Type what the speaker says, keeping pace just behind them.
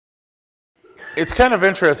It's kind of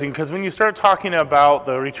interesting because when you start talking about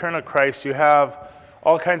the return of Christ, you have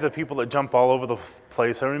all kinds of people that jump all over the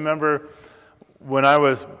place. I remember when I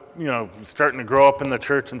was, starting to grow up in the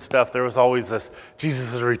church and stuff, there was always this,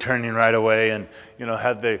 Jesus is returning right away, and,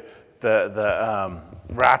 had the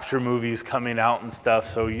rapture movies coming out and stuff.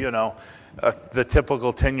 So, the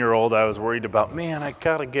typical 10-year-old, I was worried about, man, I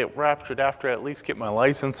got to get raptured after I at least get my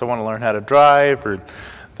license. I want to learn how to drive, or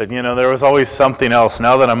that, there was always something else.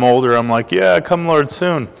 Now that I'm older, I'm like, yeah, come Lord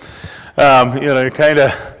soon. Kind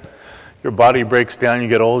of, your body breaks down, you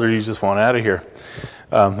get older, you just want out of here.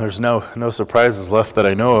 There's no surprises left that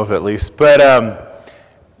I know of, at least. But,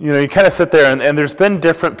 you kind of sit there, and there's been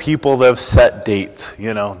different people that have set dates,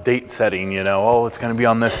 date setting, it's going to be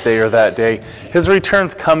on this day or that day. His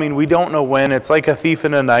return's coming. We don't know when. It's like a thief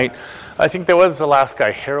in the night. I think there was the last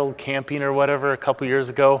guy, Harold Camping or whatever, a couple years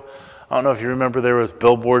ago. I don't know if you remember, there was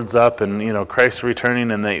billboards up and, Christ returning,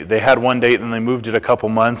 and they had one date and they moved it a couple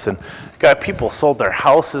months, and people sold their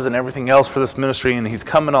houses and everything else for this ministry, and he's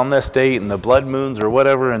coming on this date and the blood moons or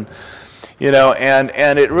whatever, and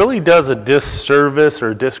it really does a disservice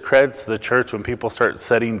or discredits the church when people start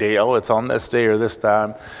setting day, it's on this day or this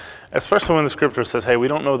time, especially when the scripture says, hey, we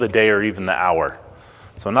don't know the day or even the hour.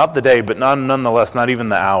 So not the day, but nonetheless, not even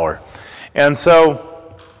the hour. And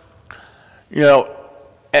so,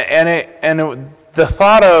 the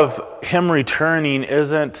thought of him returning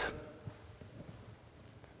isn't,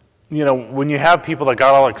 when you have people that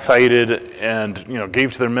got all excited and,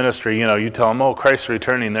 gave to their ministry, you tell them, oh, Christ's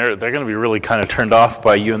returning, they're going to be really kind of turned off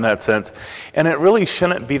by you in that sense. And it really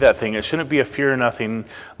shouldn't be that thing. It shouldn't be a fear or nothing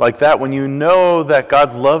like that. When you know that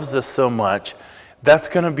God loves us so much, that's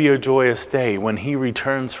going to be a joyous day when he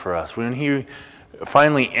returns for us, when he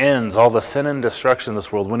finally ends all the sin and destruction of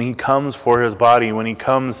this world, when he comes for his body, when he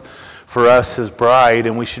comes for us, his bride,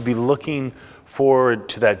 and we should be looking forward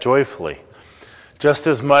to that joyfully. Just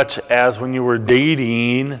as much as when you were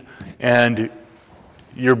dating and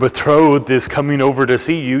your betrothed is coming over to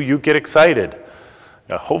see you, you get excited.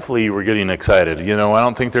 Hopefully you were getting excited. I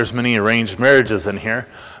don't think there's many arranged marriages in here,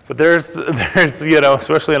 but there's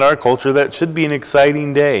especially in our culture, that should be an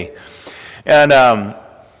exciting day. And,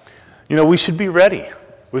 we should be ready.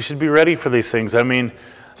 We should be ready for these things. I mean,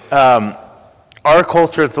 our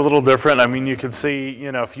culture, it's a little different. I mean, you can see,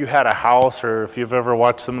 if you had a house, or if you've ever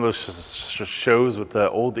watched some of those shows with the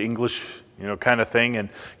old English, kind of thing, and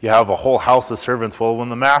you have a whole house of servants. Well, when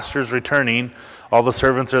the master's returning, all the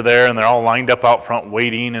servants are there, and they're all lined up out front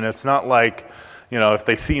waiting, and it's not like, if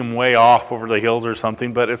they see him way off over the hills or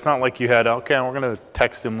something, but it's not like you had, okay, we're going to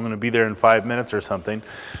text him, I'm going to be there in 5 minutes or something.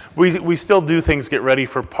 We still do things, get ready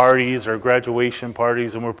for parties or graduation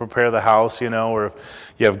parties, and we'll prepare the house, or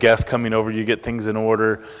if you have guests coming over, you get things in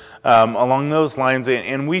order along those lines,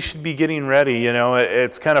 and we should be getting ready.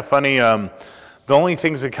 It's kind of funny. The only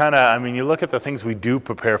things you look at the things we do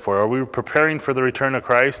prepare for. Are we preparing for the return of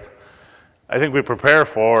Christ? I think we prepare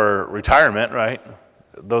for retirement, right?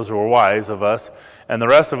 Those who are wise of us. And the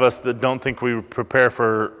rest of us that don't think we prepare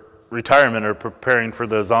for retirement are preparing for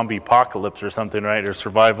the zombie apocalypse or something, right? Or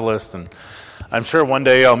survivalist. And I'm sure one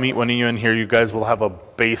day I'll meet one of you in here. You guys will have a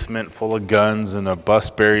basement full of guns and a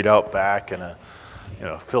bus buried out back and a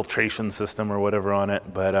filtration system or whatever on it.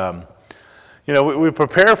 But we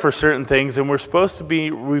prepare for certain things, and we're supposed to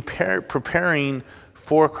be preparing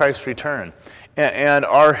for Christ's return. And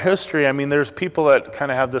our history, there's people that kind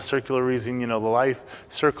of have this circular reasoning, the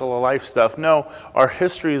circle of life stuff. No, our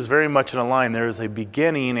history is very much in a line. There is a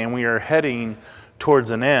beginning, and we are heading towards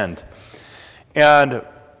an end. And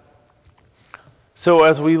so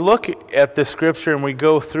as we look at the scripture and we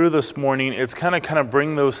go through this morning, it's kind of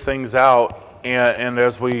bring those things out. And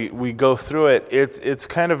as we go through it, it's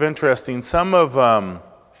kind of interesting. Some of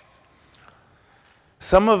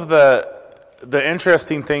the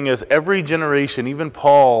interesting thing is every generation, even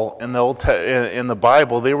Paul in the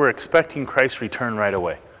Bible, they were expecting Christ's return right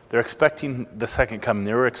away. They're expecting the second coming.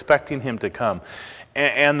 They were expecting him to come.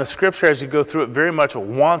 And the scripture, as you go through it, very much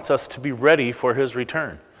wants us to be ready for his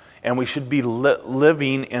return. And we should be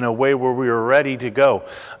living in a way where we are ready to go.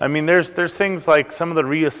 There's things like some of the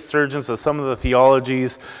resurgence of some of the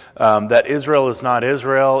theologies that Israel is not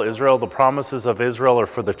Israel. The promises of Israel are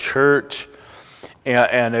for the church.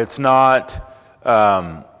 And it's not,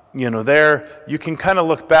 there. You can kind of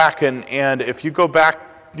look back, and if you go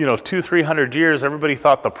back, 200-300 years, everybody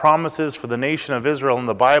thought the promises for the nation of Israel in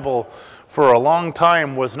the Bible for a long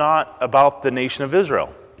time was not about the nation of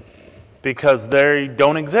Israel, because they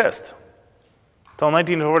don't exist. Until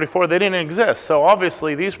 1944, they didn't exist. So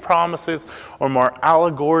obviously, these promises are more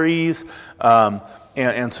allegories.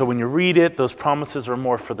 And so when you read it, those promises are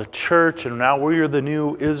more for the church, and now we're the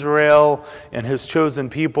new Israel and his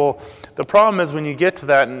chosen people. The problem is when you get to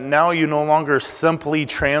that, now you no longer simply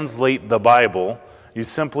translate the Bible. You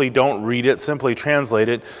simply don't read it, simply translate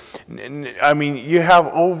it. I mean, you have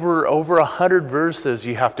over 100 verses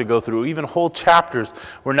you have to go through, even whole chapters,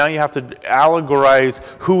 where now you have to allegorize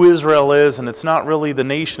who Israel is, and it's not really the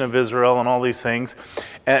nation of Israel and all these things.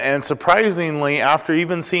 And surprisingly, after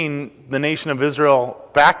even seeing the nation of Israel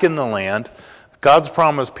back in the land, God's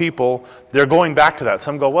promised people, they're going back to that.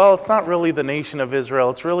 Some go, well, it's not really the nation of Israel,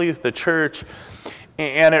 it's really the church.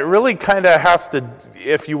 And it really kind of has to,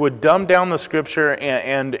 if you would dumb down the scripture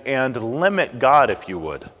and limit God, if you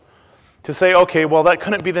would, to say, okay, well, that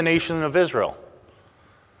couldn't be the nation of Israel.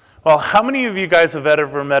 Well, how many of you guys have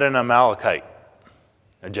ever met an Amalekite,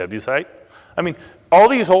 a Jebusite? I mean, all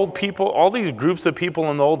these old people, all these groups of people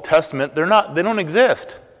in the Old Testament, they don't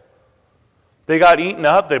exist. They got eaten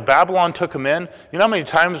up. Babylon took them in. You know how many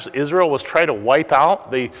times Israel was trying to wipe out?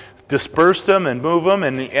 They dispersed them and moved them.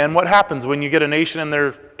 And what happens when you get a nation and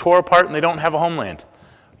they're tore apart and they don't have a homeland?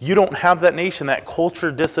 You don't have that nation. That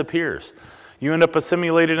culture disappears. You end up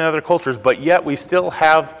assimilating in other cultures. But yet we still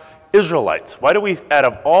have Israelites. Why do we, out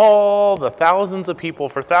of all the thousands of people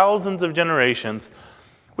for thousands of generations,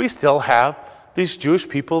 we still have these Jewish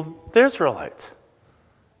people, the Israelites?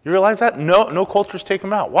 You realize that? No cultures take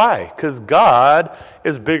them out. Why? Because God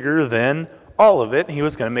is bigger than all of it. He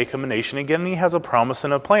was going to make them a nation again, and he has a promise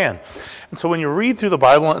and a plan. And so when you read through the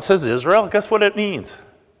Bible and it says Israel, guess what it means?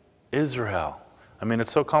 Israel. I mean,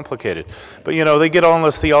 it's so complicated. But, they get all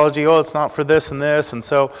this theology, it's not for this and this. And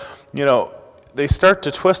so, they start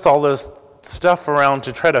to twist all this stuff around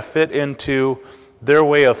to try to fit into their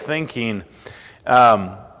way of thinking.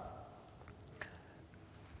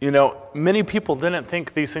 Many people didn't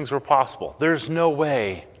think these things were possible. There's no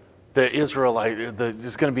way that Israelite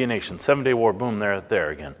is going to be a nation. 7-day war, boom, they're there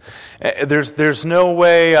again. There's no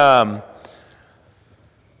way,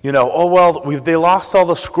 they lost all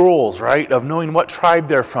the scrolls, right, of knowing what tribe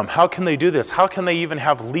they're from. How can they do this? How can they even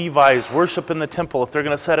have Levites worship in the temple if they're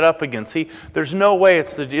going to set it up again? See, there's no way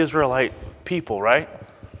it's the Israelite people, right?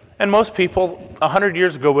 And most people 100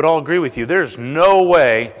 years ago would all agree with you. There's no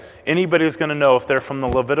way anybody's going to know if they're from the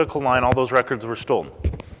Levitical line, all those records were stolen.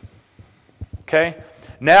 Okay?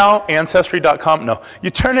 Now, Ancestry.com,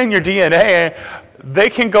 you turn in your DNA,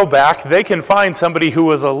 they can go back, they can find somebody who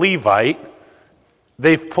was a Levite.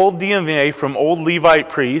 They've pulled DNA from old Levite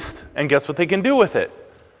priests, and guess what they can do with it?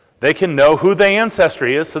 They can know who the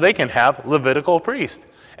ancestry is, so they can have Levitical priest.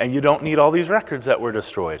 And you don't need all these records that were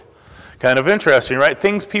destroyed. Kind of interesting, right?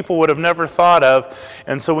 Things people would have never thought of.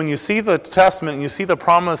 And so when you see the Testament and you see the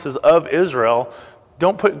promises of Israel,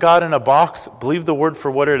 don't put God in a box, believe the word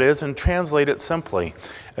for what it is, and translate it simply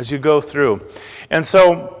as you go through. And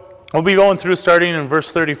so we'll be going through starting in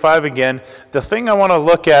verse 35 again. The thing I want to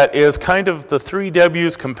look at is kind of the 3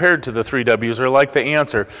 W's compared to the 3 W's, or like the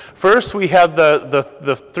answer. First, we had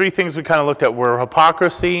the 3 things we kind of looked at were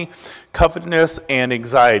hypocrisy, covetousness, and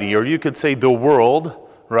anxiety. Or you could say the world,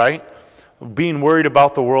 right? Being worried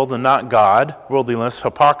about the world and not God, worldliness,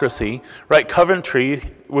 hypocrisy, right?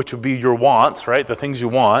 Covetry, which would be your wants, right? The things you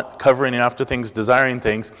want, covering after things, desiring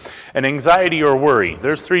things, and anxiety or worry.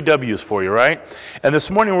 There's 3 W's for you, right? And this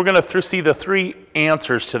morning we're going to see the 3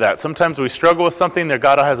 answers to that. Sometimes we struggle with something that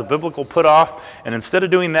God has a biblical put off, and instead of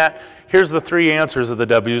doing that, here's the 3 answers of the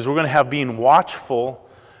W's. We're going to have being watchful,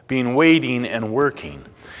 being waiting, and working.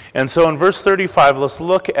 And so in verse 35, let's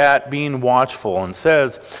look at being watchful. And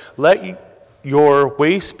says, let your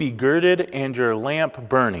waist be girded and your lamp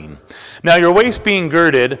burning. Now, your waist being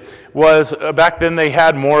girded was, back then they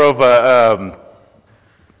had more of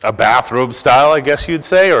a bathrobe style, I guess you'd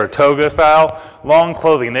say, or a toga style, long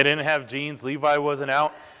clothing. They didn't have jeans. Levi wasn't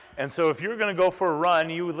out. And so if you were going to go for a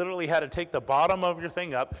run, you literally had to take the bottom of your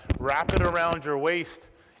thing up, wrap it around your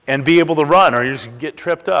waist, and be able to run, or you just get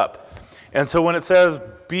tripped up. And so when it says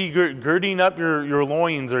be girding up your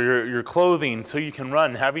loins or your clothing so you can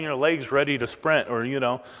run, having your legs ready to sprint, or,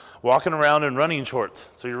 walking around in running shorts.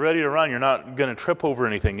 So you're ready to run. You're not going to trip over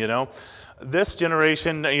anything, This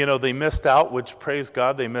generation, they missed out, which praise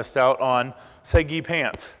God, they missed out on saggy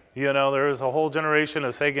pants. There was a whole generation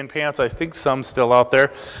of sagging pants. I think some still out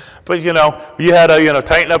there. But, you had to,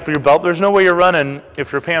 tighten up your belt. There's no way you're running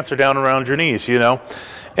if your pants are down around your knees,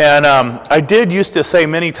 And I did used to say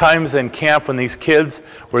many times in camp when these kids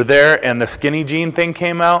were there and the skinny jean thing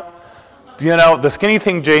came out, the skinny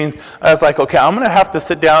thing jeans, I was like, okay, I'm going to have to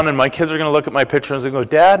sit down and my kids are going to look at my pictures and go,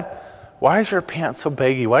 Dad, Why is your pants so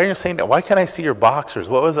baggy? Why are you saying that? Why can't I see your boxers?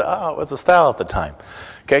 What was it? Oh, it was the style at the time.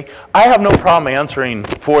 Okay, I have no problem answering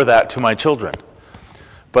for that to my children.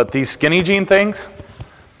 But these skinny jean things,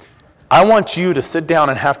 I want you to sit down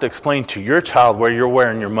and have to explain to your child where you're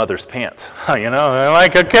wearing your mother's pants. You know, and I'm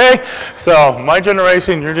like, okay, so my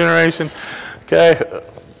generation, your generation, okay,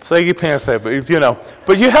 saggy pants,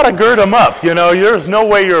 but you had to gird them up. You know, there's no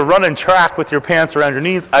way you're running track with your pants around your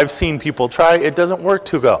knees. I've seen people try. It doesn't work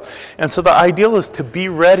too well. And so the ideal is to be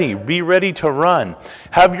ready to run.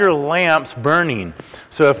 Have your lamps burning.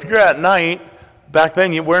 So if you're at night, back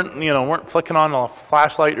then you weren't flicking on a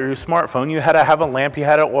flashlight or your smartphone. You had to have a lamp. You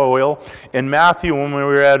had to oil. In Matthew, when we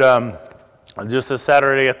were at just this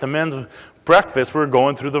Saturday at the men's breakfast, we were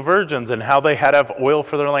going through the virgins and how they had to have oil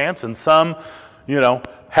for their lamps, and some,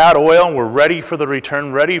 had oil and were ready for the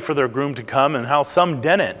return, ready for their groom to come, and how some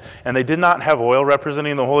didn't. And they did not have oil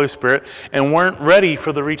representing the Holy Spirit and weren't ready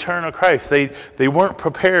for the return of Christ. They weren't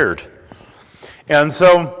prepared. And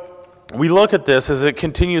so we look at this as it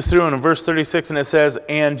continues through in verse 36, and it says,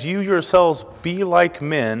 "And you yourselves be like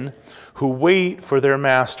men who wait for their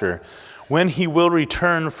master, when he will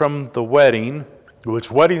return from the wedding,"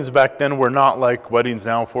 which weddings back then were not like weddings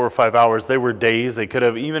now, 4 or 5 hours. They were days. They could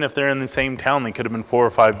have, even if they're in the same town, they could have been 4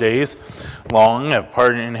 or 5 days long of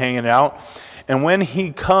partying and hanging out. "And when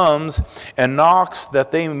he comes and knocks,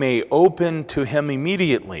 that they may open to him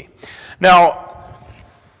immediately." Now,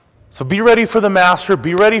 so be ready for the master,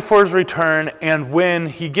 be ready for his return, and when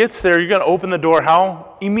he gets there, you're going to open the door. How?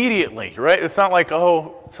 Immediately, right? It's not like,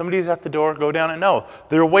 oh, somebody's at the door, go down and no.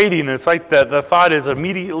 They're waiting. It's like the thought is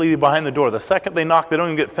immediately behind the door. The second they knock, they don't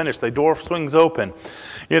even get finished. The door swings open.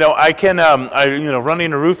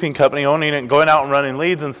 Running a roofing company, owning it, and going out and running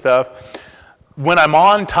leads and stuff, when I'm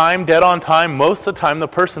on time, dead on time, most of the time the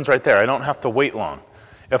person's right there. I don't have to wait long.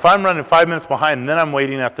 If I'm running 5 minutes behind and then I'm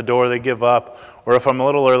waiting at the door, they give up. Or if I'm a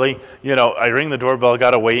little early, I ring the doorbell,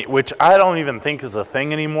 got to wait, which I don't even think is a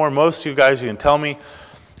thing anymore. Most of you guys, you can tell me,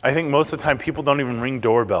 I think most of the time people don't even ring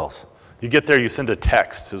doorbells. You get there, you send a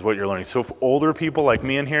text is what you're learning. So if older people like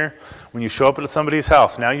me in here, when you show up at somebody's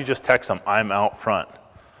house, now you just text them, "I'm out front."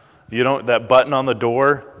 That button on the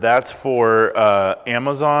door, that's for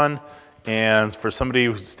Amazon and for somebody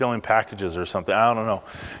who's stealing packages or something. I don't know.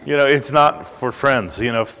 It's not for friends.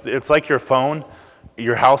 It's like your phone,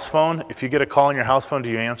 your house phone. If you get a call on your house phone, do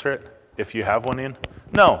you answer it if you have one in?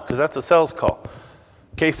 No, because that's a sales call.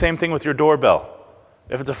 Okay, same thing with your doorbell.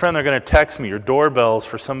 If it's a friend, they're going to text me. Your doorbell's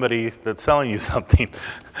for somebody that's selling you something,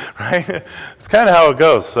 right? It's kind of how it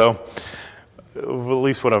goes. So, at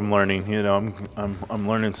least what I'm learning, I'm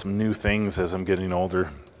learning some new things as I'm getting older,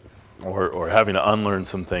 or having to unlearn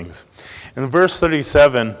some things. In verse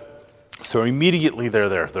 37, so immediately they're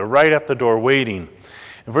there. They're right at the door waiting.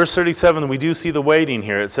 In verse 37, we do see the waiting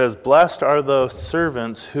here. It says, "Blessed are the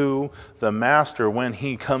servants who the master, when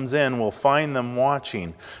he comes in, will find them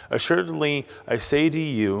watching. Assuredly, I say to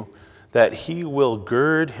you that he will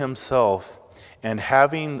gird himself, and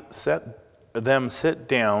having set them sit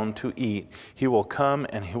down to eat, he will come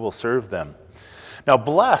and he will serve them." Now,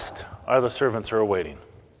 blessed are the servants who are waiting.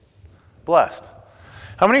 Blessed.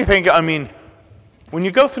 How many think, when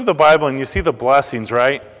you go through the Bible and you see the blessings,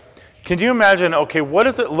 right? Can you imagine, okay, what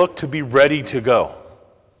does it look to be ready to go?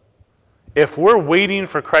 If we're waiting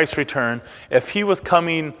for Christ's return, if he was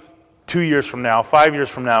coming 2 years from now, 5 years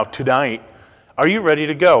from now, tonight, are you ready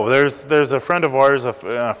to go? There's a friend of ours,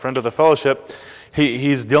 a friend of the fellowship.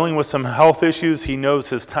 He's dealing with some health issues. He knows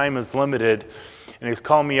his time is limited. And he's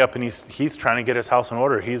calling me up and he's trying to get his house in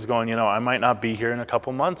order. He's going, I might not be here in a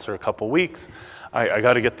couple months or a couple weeks. I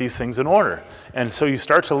got to get these things in order. And so you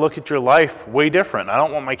start to look at your life way different. I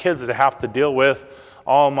don't want my kids to have to deal with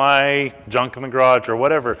all my junk in the garage or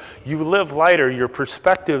whatever. You live lighter. Your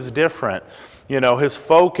perspective's different. His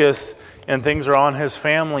focus and things are on his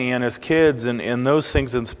family and his kids and those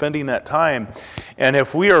things and spending that time. And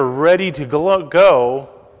if we are ready to go,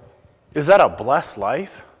 is that a blessed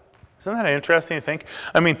life? Isn't that interesting to think?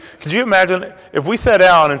 Could you imagine if we sat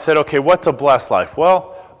down and said, okay, what's a blessed life?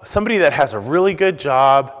 Well, somebody that has a really good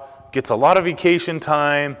job, gets a lot of vacation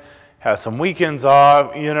time, has some weekends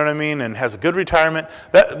off, and has a good retirement.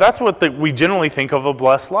 That's what we generally think of a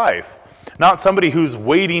blessed life. Not somebody who's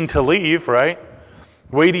waiting to leave, right?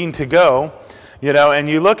 Waiting to go. And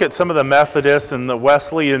you look at some of the Methodists and the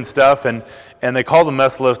Wesleyan stuff, and they call them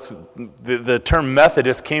Methodists. The term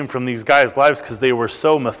Methodist came from these guys' lives because they were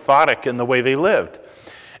so methodic in the way they lived.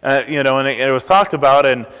 And it was talked about,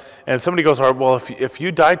 and somebody goes, well, if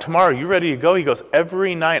you died tomorrow, you ready to go? He goes,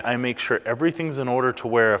 every night I make sure everything's in order to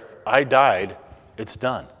where if I died, it's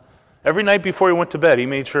done. Every night before he went to bed, he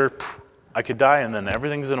made sure I could die, and then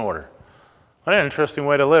everything's in order. What an interesting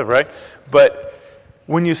way to live, right? But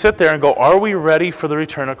when you sit there and go, are we ready for the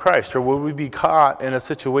return of Christ? Or will we be caught in a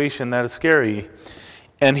situation that is scary?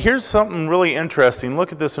 And here's something really interesting.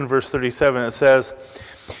 Look at this in verse 37. It says,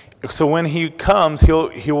 so when he comes,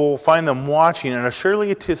 he will find them watching, and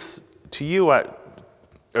assuredly I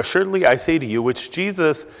say to you, which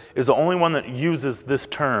Jesus is the only one that uses this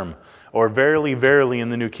term, or verily, verily in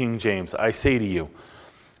the New King James, I say to you.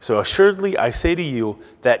 So assuredly I say to you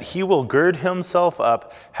that he will gird himself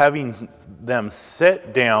up, having them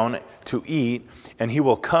sit down to eat, and he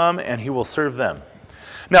will come and he will serve them.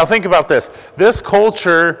 Now think about this. This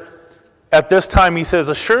culture at this time, he says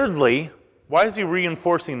assuredly. Why is he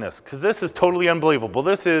reinforcing this? Because this is totally unbelievable.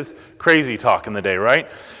 This is crazy talk in the day, right?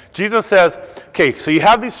 Jesus says, okay, so you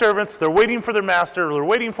have these servants, they're waiting for their master, they're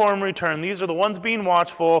waiting for him to return. These are the ones being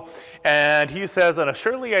watchful. And he says, and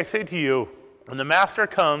assuredly I say to you, when the master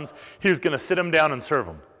comes, he's going to sit him down and serve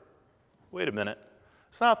him. Wait a minute.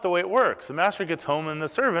 It's not the way it works. The master gets home and the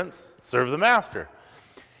servants serve the master.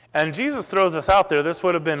 And Jesus throws this out there. This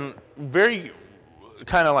would have been very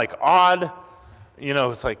kind of like odd. You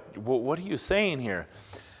know, it's like, well, what are you saying here?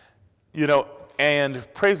 You know, and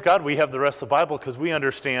praise God we have the rest of the Bible because we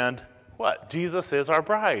understand what? Jesus is our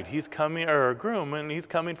bride. He's coming, or our groom, and he's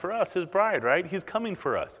coming for us, his bride, right? He's coming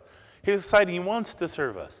for us. He's deciding he wants to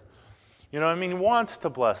serve us. You know what I mean? He wants to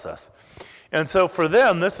bless us. And so for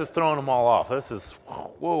them, this is throwing them all off. This is,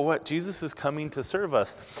 whoa, what? Jesus is coming to serve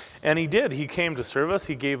us. And he did. He came to serve us.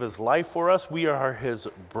 He gave his life for us. We are his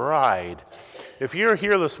bride. If you're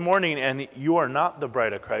here this morning and you are not the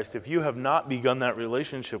bride of Christ, if you have not begun that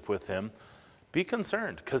relationship with him, be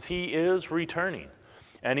concerned because he is returning.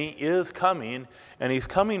 And he is coming, and he's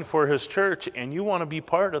coming for his church, and you want to be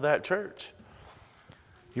part of that church.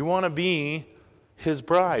 You want to be his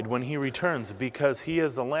bride when he returns because he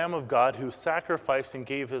is the Lamb of God who sacrificed and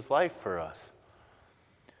gave his life for us.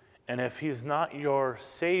 And if he's not your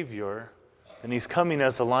Savior, then he's coming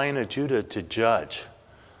as the Lion of Judah to judge.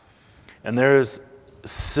 And there is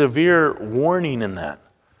severe warning in that.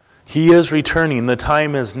 He is returning. The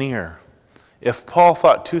time is near. If Paul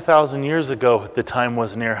thought 2,000 years ago the time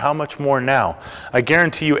was near, how much more now? I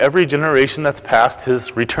guarantee you every generation that's passed,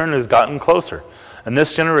 his return has gotten closer. And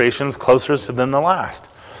this generation is closer to than the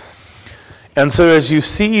last. And so as you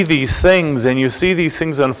see these things and you see these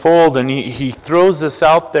things unfold and he throws this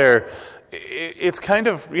out there, it's kind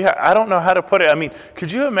of, I don't know how to put it. I mean,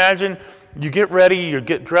 could you imagine you get ready, you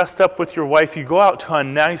get dressed up with your wife, you go out to a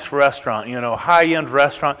nice restaurant, you know, high-end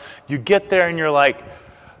restaurant. You get there and you're like,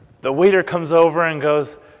 the waiter comes over and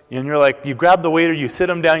goes, and you're like, you grab the waiter, you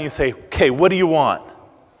sit him down, and you say, okay, what do you want?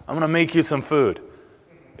 I'm going to make you some food.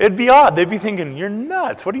 It'd be odd. They'd be thinking, you're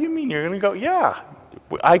nuts. What do you mean? You're going to go, yeah,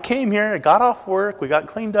 I came here, I got off work, we got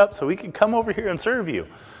cleaned up so we could come over here and serve you.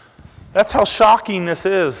 That's how shocking this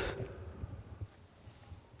is.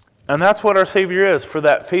 And that's what our Savior is for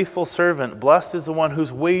that faithful servant. Blessed is the one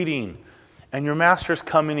who's waiting, and your master's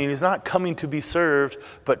coming, and he's not coming to be served,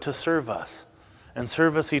 but to serve us and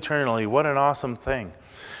serve us eternally. What an awesome thing.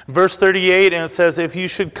 Verse 38, and it says, if you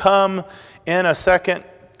should come in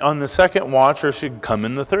on the second watch, or should come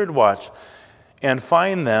in the third watch, and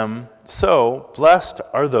find them so, blessed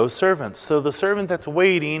are those servants. So the servant that's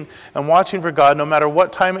waiting and watching for God, no matter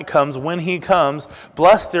what time it comes, when he comes,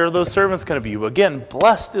 blessed are those servants going to be. Again,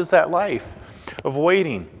 blessed is that life of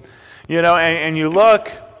waiting. You know, and you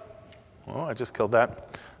look, oh, I just killed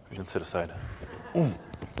that. We can sit aside.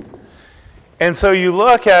 And so you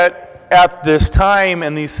look at this time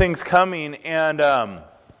and these things coming, and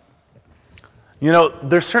you know,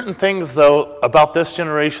 there's certain things, though, about this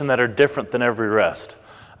generation that are different than every rest.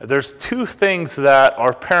 There's two things that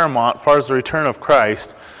are paramount as far as the return of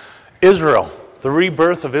Christ. Israel, the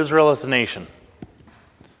rebirth of Israel as a nation.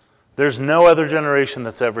 There's no other generation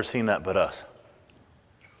that's ever seen that but us.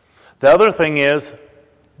 The other thing is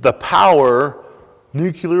the power,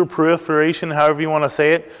 nuclear proliferation, however you want to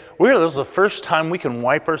say it. This is the first time we can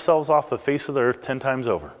wipe ourselves off the face of the earth 10 times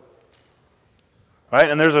over. Right?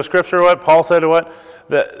 And there's a scripture, what Paul said,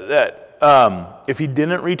 that if he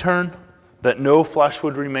didn't return, that no flesh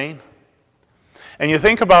would remain. And you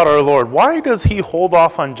think about our Lord, why does he hold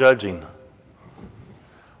off on judging?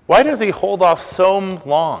 Why does he hold off so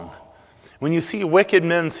long? When you see wicked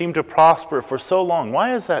men seem to prosper for so long,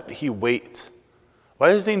 why is that he waits? Why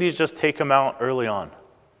doesn't he just take them out early on?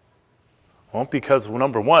 Well, because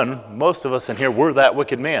number one, most of us in here, we're that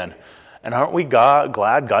wicked man. And aren't we glad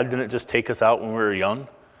God didn't just take us out when we were young?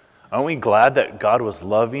 Aren't we glad that God was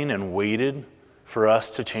loving and waited for us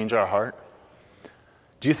to change our heart?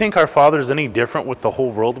 Do you think our Father is any different with the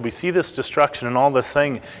whole world? We see this destruction and all this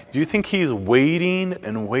thing. Do you think he's waiting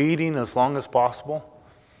and waiting as long as possible?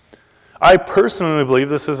 I personally believe,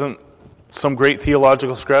 this isn't some great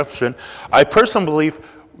theological description, I personally believe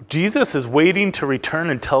Jesus is waiting to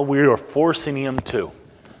return until we are forcing him to.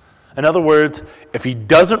 In other words, if he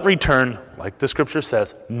doesn't return, like the scripture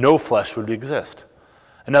says, no flesh would exist.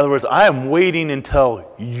 In other words, I am waiting until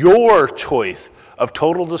your choice of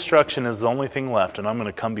total destruction is the only thing left, and I'm going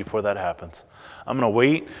to come before that happens. I'm going to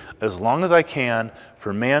wait as long as I can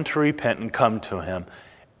for man to repent and come to him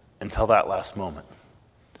until that last moment.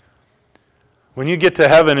 When you get to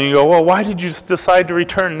heaven and you go, well, why did you decide to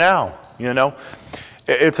return now? You know,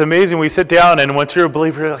 it's amazing. We sit down, and once you're a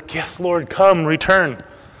believer, you're like, yes, Lord, come, return.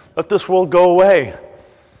 Let this world go away.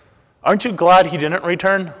 Aren't you glad he didn't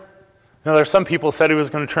return? You know, there's some people said he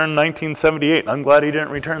was going to return in 1978. I'm glad he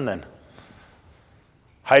didn't return then.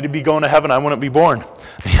 I'd be going to heaven, I wouldn't be born.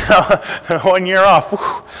 1 year off.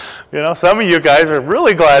 Whew. You know, some of you guys are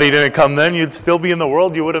really glad he didn't come then. You'd still be in the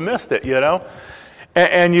world. You would have missed it, you know.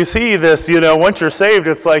 And you see this, you know, once you're saved,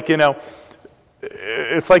 it's like, you know,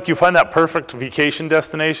 it's like you find that perfect vacation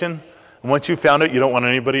destination. And once you found it, you don't want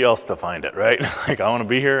anybody else to find it, right? Like, I want to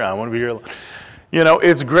be here. I want to be here. You know,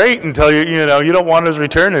 it's great until you don't want his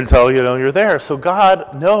return until, you're there. So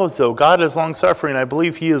God knows, though. God is long-suffering. I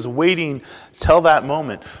believe he is waiting till that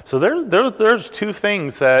moment. So there's two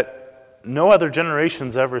things that no other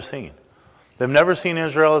generation's ever seen. They've never seen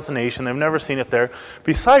Israel as a nation. They've never seen it there.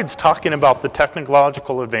 Besides talking about the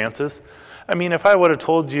technological advances, I mean, if I would have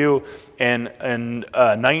told you in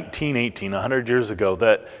 1918, 100 years ago,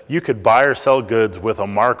 that you could buy or sell goods with a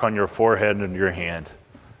mark on your forehead and your hand,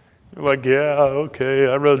 you're like, yeah, okay,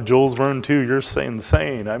 I read Jules Verne too. You're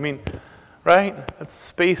insane. I mean, right? It's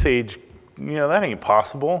space age. That ain't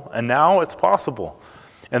possible. And now it's possible.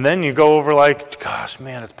 And then you go over like, gosh,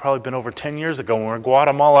 man, it's probably been over 10 years ago when we're in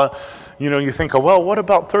Guatemala. You think, well, what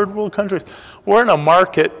about third world countries? We're in a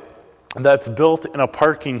market that's built in a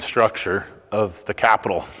parking structure of the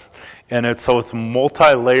capital. And it's a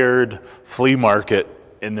multi-layered flea market.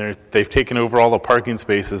 And they've taken over all the parking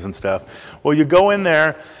spaces and stuff. Well, you go in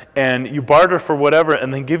there and you barter for whatever,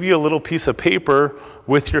 and they give you a little piece of paper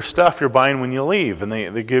with your stuff you're buying when you leave. And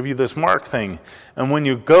they give you this mark thing. And when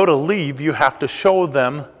you go to leave, you have to show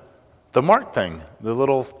them the mark thing, the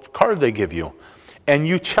little card they give you. And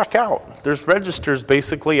you check out. There's registers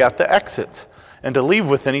basically at the exits. And to leave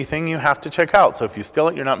with anything, you have to check out. So if you steal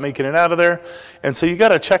it, you're not making it out of there. And so you got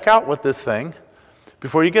to check out with this thing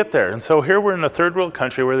before you get there. And so here we're in a third world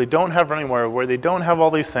country where they don't have running water, where they don't have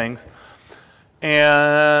all these things.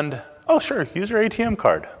 And, oh, sure, use your ATM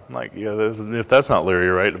card. I'm like, yeah, if that's not Larry,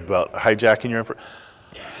 right, about hijacking your information.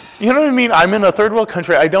 You know what I mean? I'm in a third world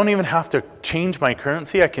country. I don't even have to change my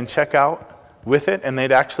currency. I can check out with it, and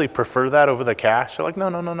they'd actually prefer that over the cash. They're like,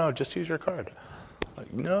 no, just use your card. I'm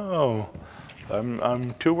like, no.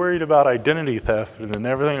 I'm too worried about identity theft and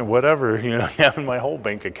everything, whatever, having my whole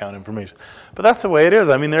bank account information. But that's the way it is.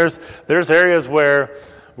 I mean, there's areas where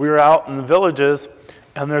we were out in the villages,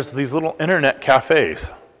 and there's these little internet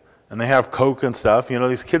cafes, and they have Coke and stuff.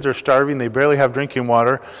 These kids are starving. They barely have drinking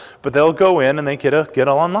water, but they'll go in and they get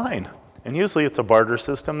online. And usually it's a barter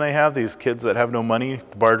system they have, these kids that have no money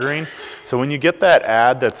bartering. So when you get that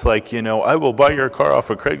ad that's like, I will buy your car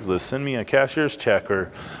off of Craigslist, send me a cashier's check,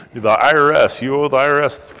 or the IRS, you owe the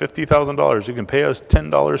IRS $50,000, you can pay us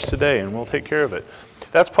 $10 today and we'll take care of it.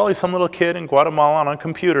 That's probably some little kid in Guatemala on a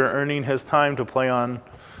computer earning his time to play on,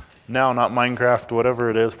 now not Minecraft,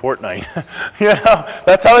 whatever it is, Fortnite.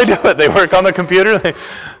 That's how they do it. They work on the computer,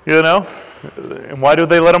 And why do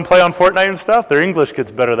they let them play on Fortnite and stuff? Their English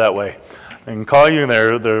gets better that way. They can call you, and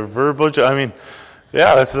their verbal,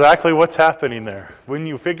 that's exactly what's happening there. When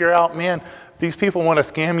you figure out, man, these people want to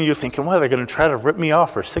scam you, you're thinking, well, they're going to try to rip me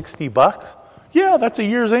off for $60? Yeah, that's a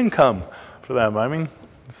year's income for them.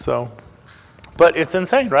 But it's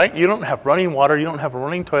insane, right? You don't have running water, you don't have a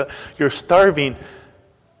running toilet, you're starving,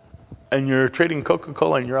 and you're trading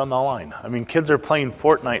Coca-Cola and you're on the line. Kids are playing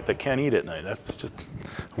Fortnite that can't eat at night. That's just,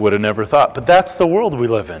 would have never thought. But that's the world we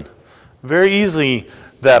live in. Very easily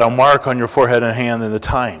that a mark on your forehead and hand in the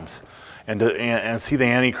times. And see the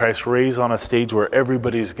Antichrist raise on a stage where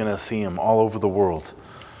everybody's going to see him all over the world.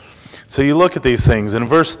 So you look at these things. In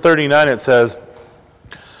verse 39 it says,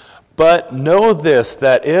 "But know this,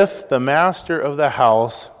 that if the master of the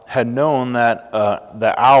house had known that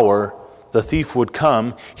the hour the thief would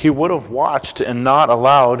come, he would have watched and not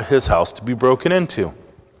allowed his house to be broken into."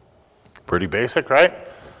 Pretty basic, right?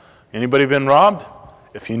 Anybody been robbed?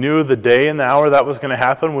 If you knew the day and the hour that was going to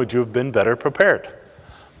happen, would you have been better prepared?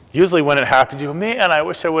 Usually when it happens, you go, man, I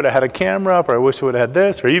wish I would have had a camera up, or I wish I would have had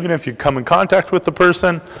this, or even if you come in contact with the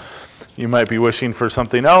person, you might be wishing for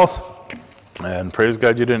something else, and praise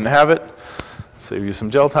God you didn't have it. Save you some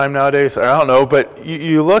jail time nowadays, I don't know, but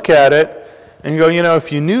you look at it, and you go,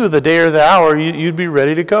 if you knew the day or the hour, you'd be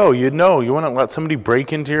ready to go. You'd know. You wouldn't let somebody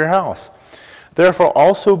break into your house. Therefore,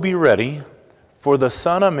 also be ready, for the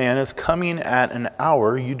Son of Man is coming at an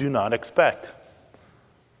hour you do not expect.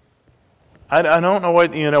 I don't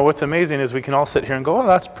know what's amazing is we can all sit here and go, oh,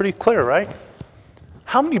 that's pretty clear, right?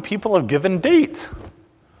 How many people have given dates?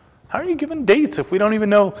 How are you giving dates if we don't even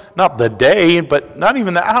know, not the day, but not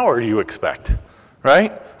even the hour you expect,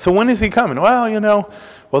 right? So when is he coming?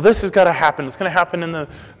 Well, this has got to happen. It's going to happen in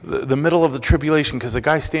the middle of the tribulation because the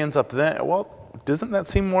guy stands up then. Well, doesn't that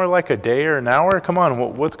seem more like a day or an hour? Come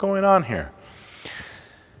on, what's going on here?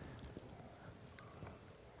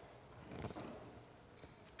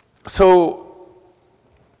 So,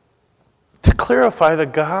 to clarify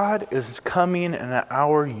that God is coming in an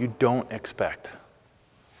hour you don't expect.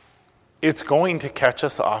 It's going to catch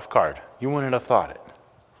us off guard. You wouldn't have thought it.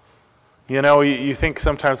 You think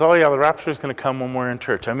sometimes, oh yeah, the rapture is going to come when we're in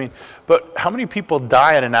church. But how many people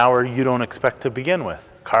die at an hour you don't expect to begin with?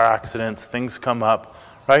 Car accidents, things come up,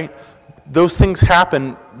 right? Those things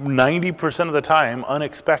happen 90% of the time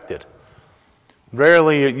unexpected.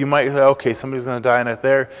 Rarely you might say, okay, somebody's going to die in it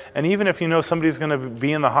there. And even if you know somebody's going to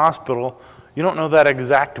be in the hospital, you don't know that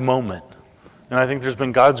exact moment. And I think there's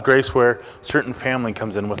been God's grace where a certain family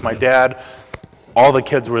comes in. With my dad, all the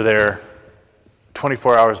kids were there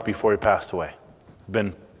 24 hours before he passed away.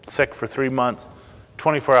 Been sick for 3 months,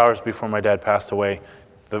 24 hours before my dad passed away,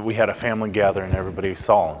 that we had a family gathering and everybody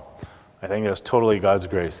saw him. I think it was totally God's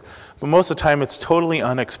grace. But most of the time it's totally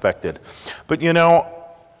unexpected. But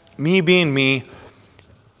me being me,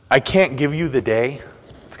 I can't give you the day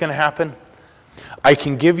it's going to happen. I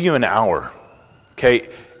can give you an hour. Okay,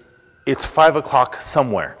 it's 5 o'clock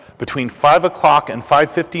somewhere. Between 5 o'clock and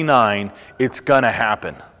 5:59, it's going to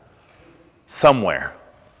happen. Somewhere.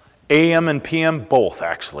 AM and PM, both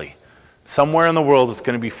actually. Somewhere in the world it's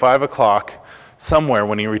going to be 5 o'clock somewhere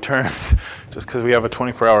when he returns, just because we have a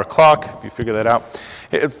 24-hour clock, if you figure that out.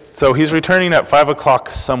 So he's returning at 5 o'clock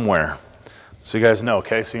somewhere. So you guys know,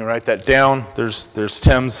 okay? So you can write that down. There's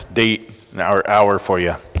Tim's date, an hour for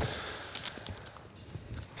you.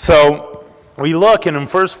 So we look, and in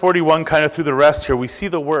verse 41, kind of through the rest here, we see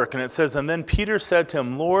the work. And it says, and then Peter said to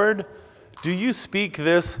him, Lord, do you speak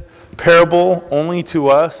this parable only to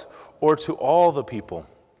us or to all the people?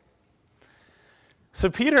 So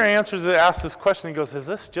Peter asks this question. He goes, is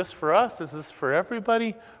this just for us? Is this for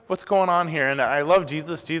everybody? What's going on here? And I love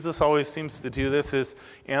Jesus. Jesus always seems to do this, is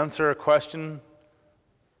answer a question,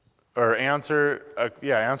 or answer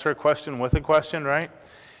a question with a question, right?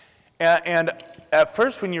 And at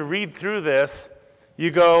first when you read through this,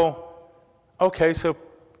 you go, okay, so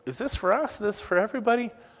is this for us? Is this for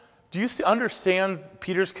everybody? Do you understand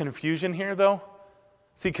Peter's confusion here, though?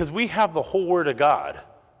 See, because we have the whole Word of God,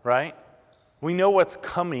 right? We know what's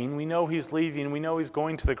coming. We know he's leaving. We know he's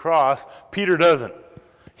going to the cross. Peter doesn't.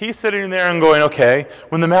 He's sitting there and going, okay,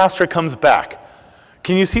 when the master comes back,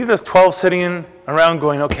 can you see this 12 sitting around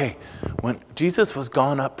going, okay, when Jesus was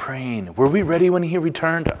gone up praying, were we ready when he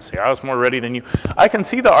returned? I say, I was more ready than you. I can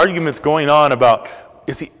see the arguments going on about,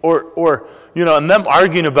 and them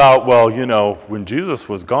arguing about, when Jesus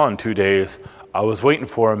was gone 2 days, I was waiting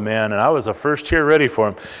for him, man, and I was the first here ready for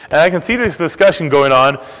him. And I can see this discussion going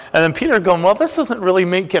on, and then Peter going, well, this isn't really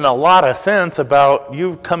making a lot of sense about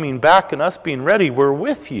you coming back and us being ready. We're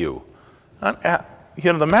with you.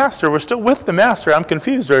 The master, we're still with the master. I'm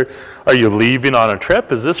confused. Are you leaving on a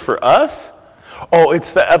trip? Is this for us? Oh,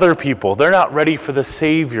 it's the other people. They're not ready for the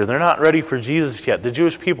Savior. They're not ready for Jesus yet, the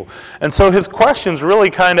Jewish people. And so his questions really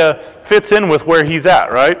kind of fits in with where he's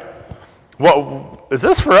at, right? Well, is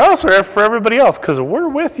this for us or for everybody else? Because we're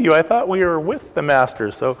with you. I thought we were with the master.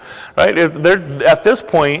 So, right, they're at this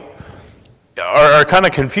point are kind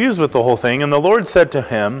of confused with the whole thing. And the Lord said to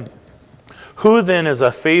him, who then is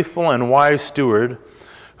a faithful and wise steward,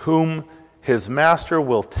 whom his master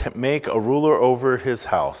will make a ruler over his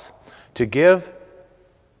house, to give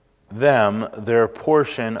them their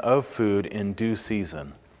portion of food in due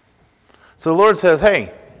season? So the Lord says,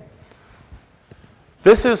 hey,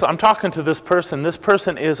 I'm talking to this person. This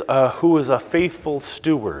person is who is a faithful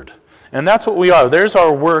steward. And that's what we are. There's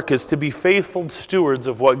our work, is to be faithful stewards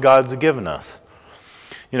of what God's given us.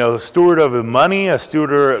 A steward of money, a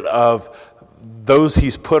steward of those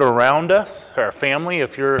he's put around us, our family.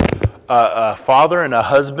 If you're a father and a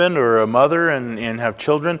husband or a mother and have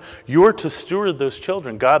children, you're to steward those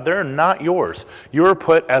children. God, they're not yours. You're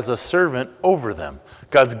put as a servant over them.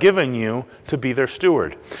 God's given you to be their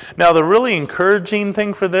steward. Now, the really encouraging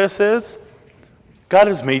thing for this is God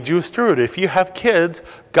has made you a steward. If you have kids,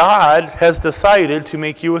 God has decided to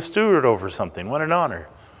make you a steward over something. What an honor.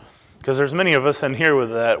 Because there's many of us in here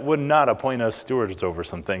that would not appoint us stewards over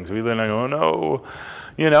some things. We then go, oh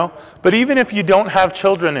no, But even if you don't have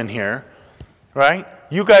children in here, right,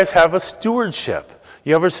 you guys have a stewardship.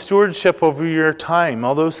 You have a stewardship over your time.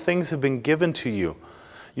 All those things have been given to you.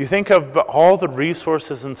 You think of all the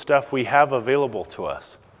resources and stuff we have available to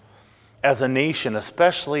us as a nation,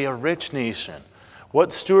 especially a rich nation.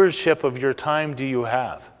 What stewardship of your time do you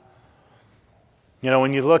have?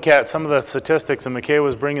 When you look at some of the statistics, and McKay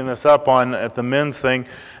was bringing this up at the men's thing,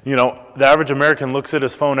 the average American looks at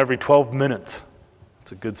his phone every 12 minutes.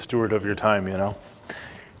 It's a good steward of your time,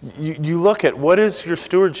 You look at what is your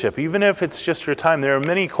stewardship, even if it's just your time. There are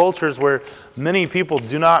many cultures where many people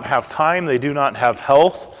do not have time, they do not have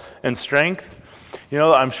health and strength.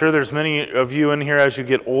 I'm sure there's many of you in here as you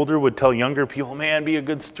get older would tell younger people, man, be a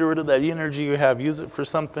good steward of that energy you have. Use it for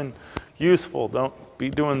something useful. Don't be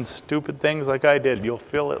doing stupid things like I did. You'll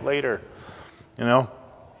feel it later.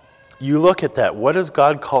 You look at that. What has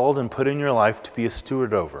God called and put in your life to be a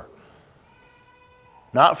steward over?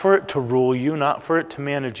 Not for it to rule you, not for it to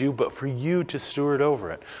manage you, but for you to steward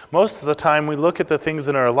over it. Most of the time we look at the things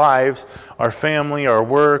in our lives, our family, our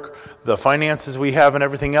work, the finances we have and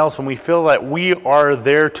everything else, and we feel that we are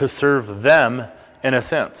there to serve them in a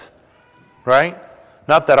sense, right?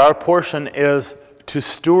 Not that our portion is to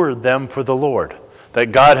steward them for the Lord.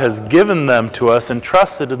 That God has given them to us and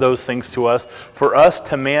trusted those things to us for us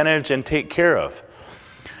to manage and take care of.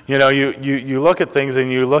 You look at things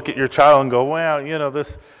and you look at your child and go, well,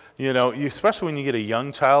 especially when you get a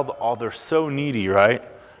young child, they're so needy, right?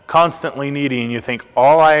 Constantly needy, and you think,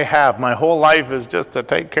 all I have, my whole life is just to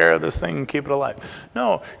take care of this thing and keep it alive.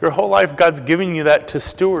 No, your whole life, God's giving you that to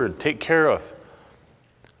steward, take care of.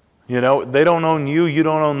 They don't own you, you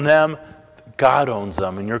don't own them. God owns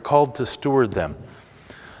them, and you're called to steward them.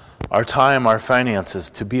 Our time, our finances,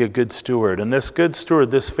 to be a good steward. And this good steward,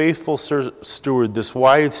 this faithful steward, this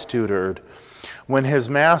wise steward, when his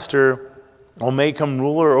master will make him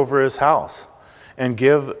ruler over his house and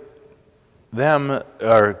give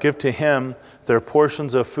to him their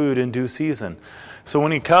portions of food in due season. So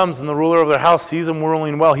when he comes and the ruler of their house sees him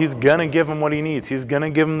ruling well, he's going to give him what he needs. He's going to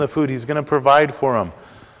give him the food. He's going to provide for him.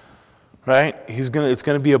 Right? It's going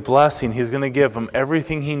to be a blessing. He's going to give him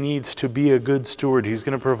everything he needs to be a good steward. He's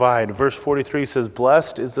going to provide. Verse 43 says,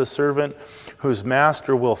 blessed is the servant whose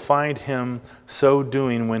master will find him so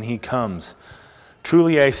doing when he comes.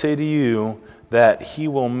 Truly I say to you that he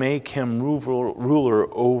will make him ruler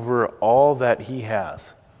over all that he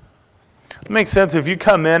has. It makes sense. If you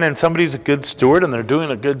come in and somebody's a good steward and they're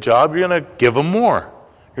doing a good job, you're going to give them more.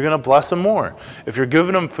 You're going to bless them more. If you're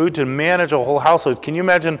giving them food to manage a whole household, can you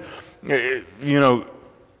imagine, in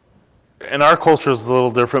our culture it's a little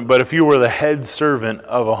different, but if you were the head servant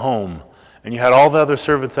of a home and you had all the other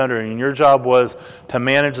servants under you and your job was to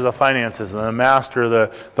manage the finances and the master, the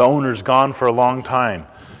owner's gone for a long time,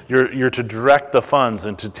 you're to direct the funds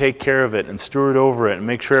and to take care of it and steward over it and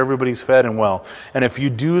make sure everybody's fed and well. And if you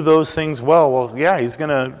do those things well, yeah, he's going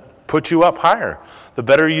to put you up higher. The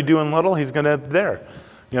better you do in little, he's going to there.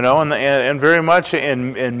 And very much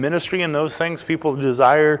in ministry and those things, people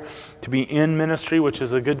desire to be in ministry, which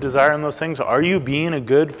is a good desire in those things. Are you being a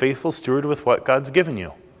good, faithful steward with what God's given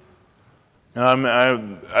you?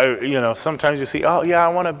 Sometimes you see, I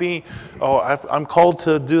want to be, I'm called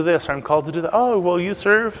to do this, or I'm called to do that. Oh, well, you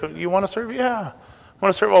serve? You want to serve? Yeah. I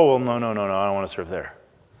want to serve? Oh, well, no, I don't want to serve there.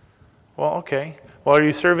 Well, okay. Well, are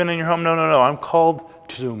you serving in your home? No. I'm called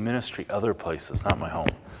to do ministry other places, not my home.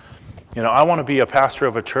 I want to be a pastor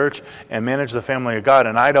of a church and manage the family of God,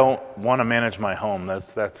 and I don't want to manage my home.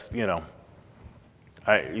 It's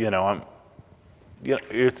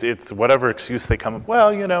whatever excuse they come up.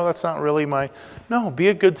 Well, that's not really no, be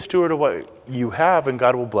a good steward of what you have, and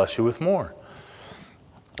God will bless you with more.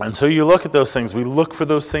 And so you look at those things. We look for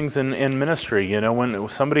those things in ministry. When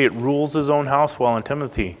somebody rules his own house well in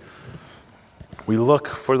Timothy, we look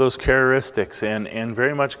for those characteristics, and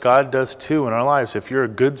very much God does too in our lives. If you're a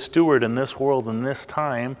good steward in this world, in this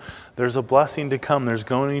time, there's a blessing to come. There's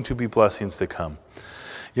going to be blessings to come.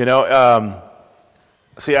 I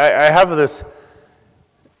have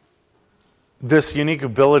this unique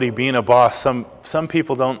ability being a boss. Some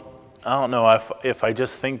people don't. I don't know if I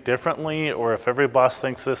just think differently or if every boss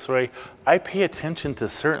thinks this way. I pay attention to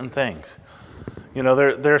certain things.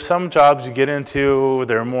 There are some jobs you get into,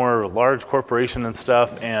 they're more large corporation and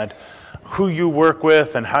stuff, and who you work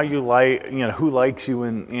with and how you like, who likes you,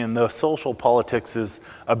 and the social politics is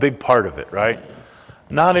a big part of it, right?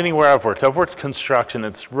 Not anywhere I've worked. I've worked construction.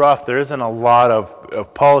 It's rough. There isn't a lot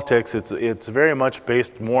of politics. It's very much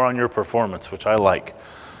based more on your performance, which I like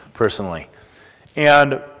personally.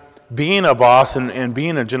 And being a boss and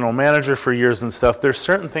being a general manager for years and stuff, there's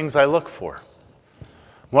certain things I look for.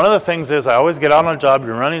 One of the things is I always get out on a job,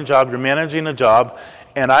 you're running a job, you're managing a job,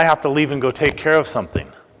 and I have to leave and go take care of something.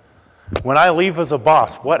 When I leave as a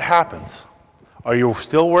boss, what happens? Are you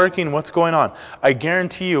still working? What's going on? I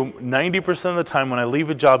guarantee you 90% of the time when I leave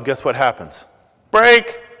a job, guess what happens?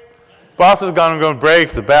 Break! Boss is gone, I'm going to break,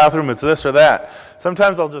 the bathroom, it's this or that.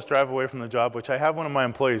 Sometimes I'll just drive away from the job, which I have one of my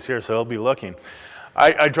employees here, so he'll be looking.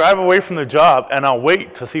 I drive away from the job and I'll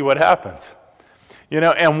wait to see what happens.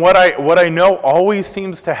 And what I know always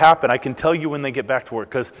seems to happen, I can tell you when they get back to work,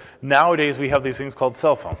 because nowadays we have these things called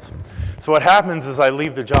cell phones. So what happens is I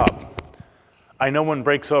leave the job. I know when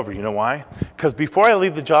break's over. You know why? Because before I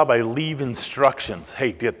leave the job, I leave instructions.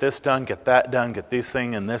 Hey, get this done, get that done, get this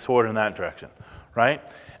thing in this order in that direction, right?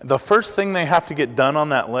 The first thing they have to get done on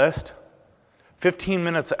that list, 15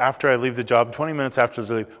 minutes after I leave the job, 20 minutes after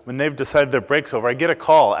they leave, when they've decided their break's over, I get a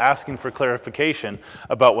call asking for clarification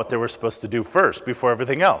about what they were supposed to do first before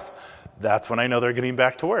everything else. That's when I know they're getting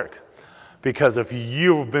back to work. Because if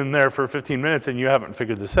you've been there for 15 minutes and you haven't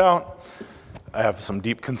figured this out, I have some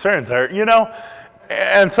deep concerns there,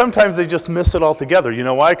 and sometimes they just miss it altogether. You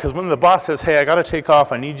know why? Because when the boss says, hey, I got to take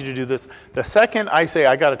off, I need you to do this, the second I say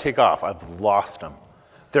I got to take off, I've lost them.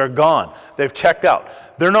 They're gone. They've checked out.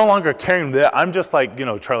 They're no longer carrying that. I'm just like,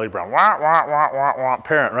 Charlie Brown, wah, wah, wah, wah, wah,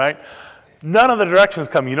 parent, right? None of the directions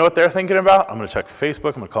come. You know what they're thinking about? I'm going to check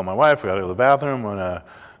Facebook. I'm going to call my wife. I got to go to the bathroom. I'm going to,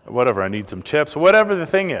 whatever, I need some chips. Whatever the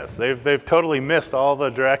thing is. They've totally missed all the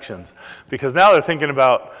directions because now they're thinking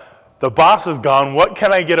about, the boss is gone, what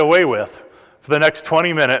can I get away with for the next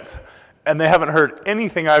 20 minutes? And they haven't heard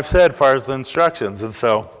anything I've said as far as the instructions. And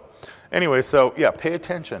so, anyway, yeah, pay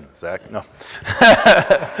attention, Zach. No.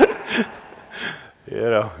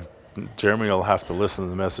 Jeremy will have to listen to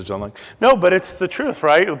the message online. No, but it's the truth,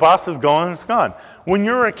 right? The boss is gone, it's gone. When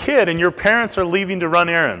you're a kid and your parents are leaving to run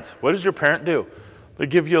errands, what does your parent do? They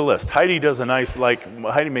give you a list. Heidi does a nice,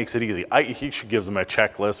 Heidi makes it easy. She gives them a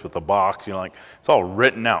checklist with a box, it's all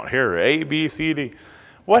written out here, A, B, C, D.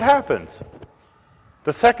 What happens?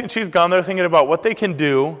 The second she's gone, they're thinking about what they can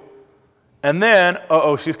do, and then,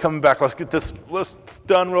 she's coming back. Let's get this list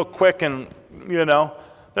done real quick, and,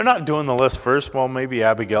 they're not doing the list first. Well, maybe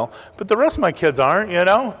Abigail, but the rest of my kids aren't,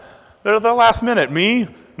 They're the last minute. Me,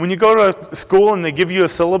 when you go to school and they give you a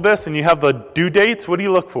syllabus and you have the due dates, what do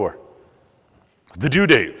you look for? The due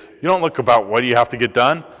dates. You don't look about what you have to get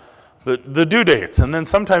done. The due dates. And then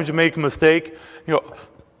sometimes you make a mistake. You go,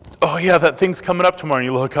 oh yeah, that thing's coming up tomorrow. And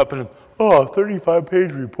you look up and it's,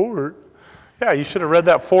 35-page report. Yeah, you should have read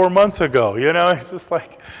that 4 months ago. It's just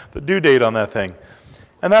like the due date on that thing.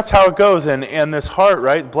 And that's how it goes. And this heart,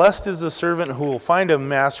 right? Blessed is the servant who will find a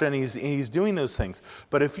master, and he's doing those things.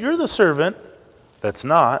 But if you're the servant that's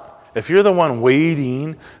not, if you're the one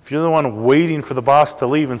waiting, for the boss to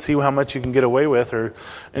leave and see how much you can get away with or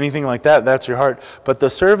anything like that, that's your heart. But the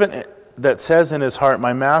servant that says in his heart,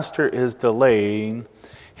 my master is delaying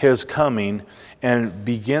his coming, and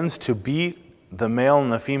begins to beat the male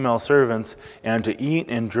and the female servants and to eat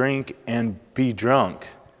and drink and be drunk,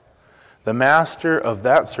 the master of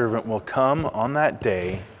that servant will come on that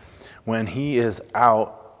day when he is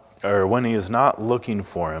out, or when he is not looking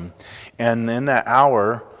for him, and in that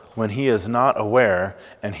hour when he is not aware,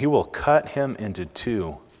 and he will cut him into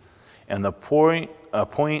two, and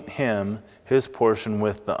appoint him his portion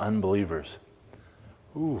with the unbelievers.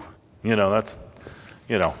 Ooh, that's,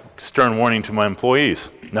 stern warning to my employees.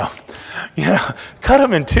 No, cut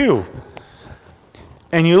them in two.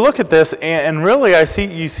 And you look at this, and really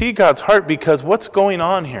you see God's heart, because what's going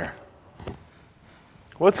on here?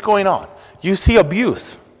 What's going on? You see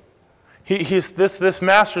abuse. This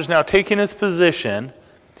master's now taking his position,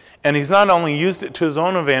 and he's not only used it to his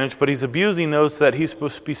own advantage, but he's abusing those that he's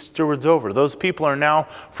supposed to be stewards over. Those people are now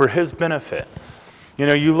for his benefit.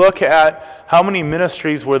 You look at how many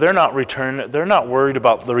ministries where they're not worried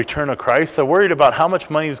about the return of Christ. They're worried about how much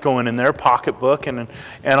money is going in their pocketbook and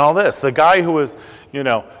all this. The guy who was,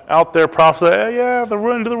 out there prophesying,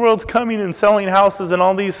 the end of the world's coming, and selling houses and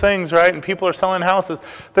all these things, right? And people are selling houses.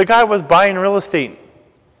 The guy was buying real estate.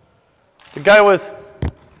 The guy was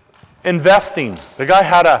investing. The guy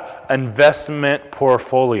had an investment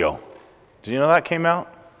portfolio. Did you know that came out?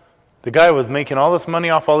 The guy was making all this money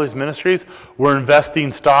off all these ministries. We're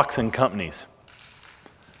investing stocks in companies.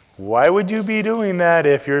 Why would you be doing that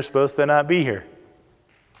if you're supposed to not be here?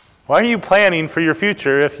 Why are you planning for your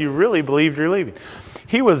future if you really believed you're leaving?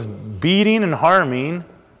 He was beating and harming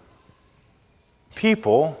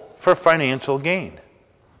people for financial gain.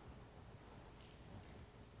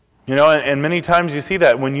 And many times you see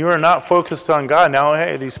that when you are not focused on God. Now,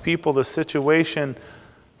 hey, these people, the situation,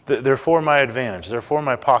 they're for my advantage. They're for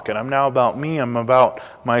my pocket. I'm now about me. I'm about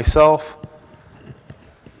myself.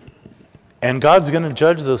 And God's going to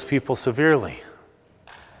judge those people severely.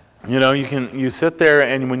 You sit there,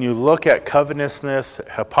 and when you look at covetousness,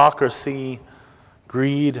 hypocrisy,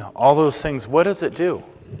 greed, all those things, what does it do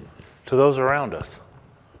to those around us?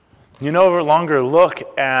 You no longer look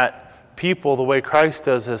at people the way Christ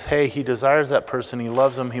does as, hey, he desires that person, he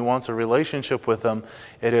loves them, he wants a relationship with them.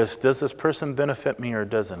 It is, does this person benefit me or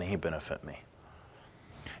doesn't he benefit me?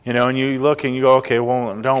 And you look and you go, okay,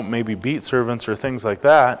 well, don't maybe beat servants or things like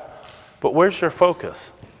that, but where's your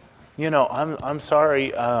focus? I'm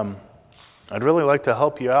sorry, I'd really like to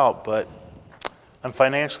help you out, but I'm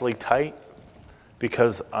financially tight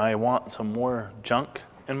because I want some more junk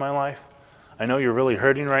in my life. I know you're really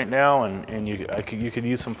hurting right now, and you could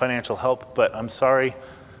use some financial help, but I'm sorry,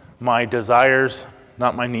 my desires,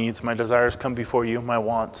 not my needs, my desires come before you, my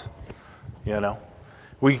wants.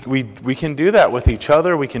 We can do that with each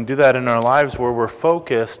other. We can do that in our lives where we're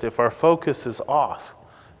focused, if our focus is off.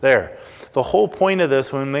 There. The whole point of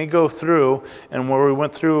this, when they go through, and where we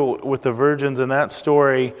went through with the virgins in that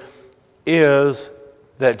story, is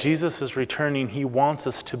that Jesus is returning. He wants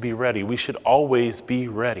us to be ready. We should always be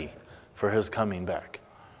ready for his coming back.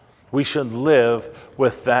 We should live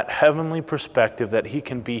with that heavenly perspective that he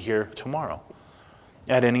can be here tomorrow,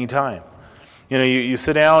 at any time. You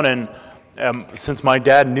sit down, and since my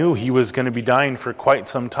dad knew he was going to be dying for quite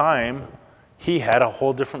some time, he had a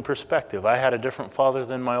whole different perspective. I had a different father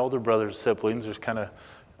than my older brother's siblings. There's kind of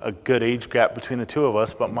a good age gap between the two of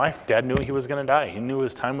us, but my dad knew he was going to die. He knew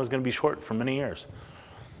his time was going to be short for many years.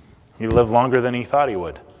 He lived longer than he thought he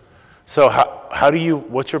would. So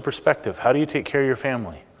what's your perspective? How do you take care of your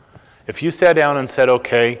family? If you sat down and said,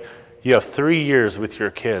 okay, you have 3 years with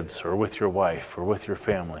your kids or with your wife or with your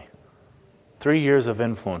family, 3 years of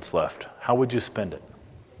influence left, how would you spend it?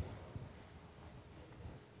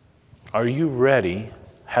 Are you ready?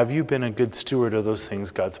 Have you been a good steward of those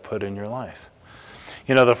things God's put in your life?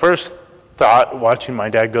 The first thought watching my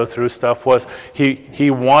dad go through stuff was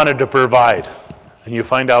he wanted to provide. And you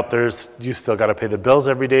find out you still got to pay the bills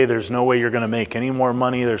every day. There's no way you're going to make any more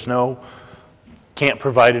money. Can't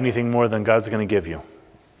provide anything more than God's going to give you.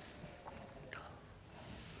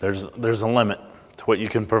 There's a limit to what you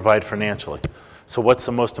can provide financially. So what's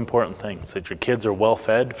the most important thing? Is that your kids are well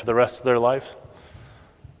fed for the rest of their lives?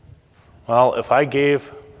 Well, if I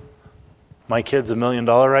gave my kids $1 million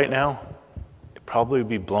right now, it'd probably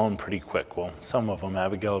be blown pretty quick. Well, some of them,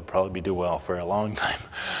 Abigail, would probably do well for a long time.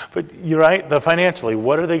 But you're right, financially,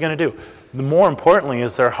 what are they going to do? More importantly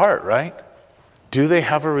is their heart, right? Do they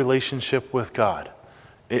have a relationship with God?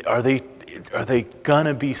 Are they going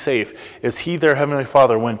to be safe? Is he their Heavenly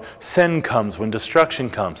Father when sin comes, when destruction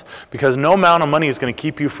comes? Because no amount of money is going to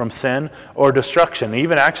keep you from sin or destruction.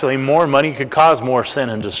 Even actually, more money could cause more sin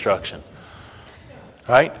and destruction.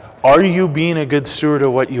 Right? Are you being a good steward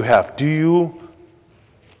of what you have?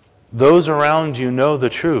 Those around you know the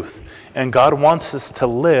truth. And God wants us to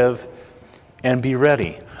live and be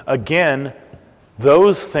ready. Again,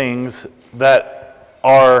 those things that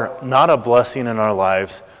are not a blessing in our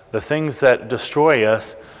lives, the things that destroy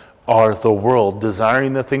us, are the world,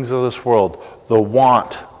 desiring the things of this world, the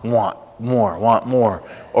want more,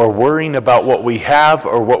 or worrying about what we have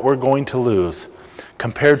or what we're going to lose,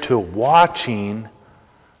 compared to watching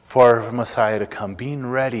for our Messiah to come, being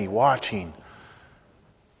ready, watching,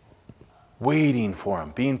 waiting for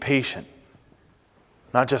him, being patient.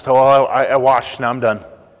 Not just, I watched, now I'm done.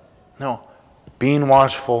 No, being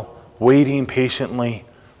watchful, waiting patiently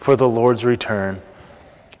for the Lord's return,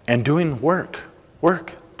 and doing work,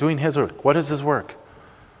 doing his work. What is his work?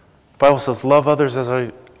 The Bible says, love others as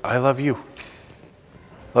I love you.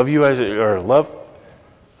 Love you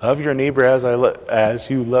love your neighbor as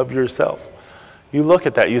you love yourself. You look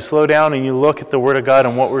at that, you slow down and you look at the Word of God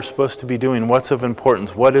and what we're supposed to be doing, what's of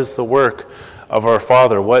importance, what is the work of our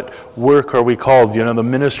Father, what work are we called? The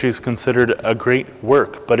ministry is considered a great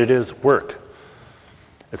work, but it is work.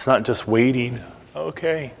 It's not just waiting,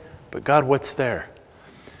 okay, but God, what's there?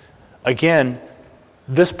 Again,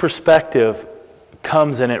 this perspective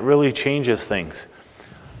comes and it really changes things.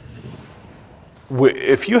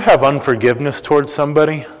 If you have unforgiveness towards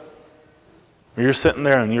somebody, or you're sitting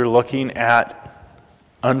there and you're looking at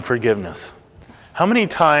unforgiveness, how many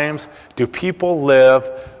times do people live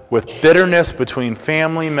with bitterness between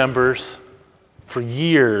family members for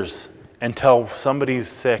years until somebody's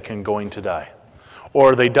sick and going to die.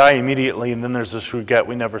 Or they die immediately and then there's this regret,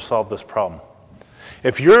 we never solved this problem.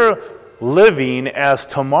 If you're living as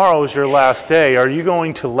tomorrow is your last day, are you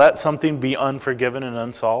going to let something be unforgiven and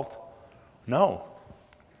unsolved? No.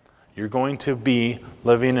 You're going to be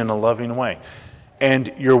living in a loving way.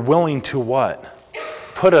 And you're willing to what?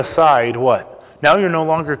 Put aside what? Now you're no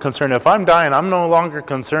longer concerned. If I'm dying, I'm no longer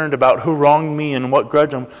concerned about who wronged me and what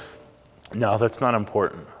grudge I'm. No, that's not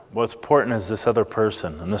important. What's important is this other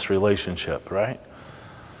person and this relationship, right?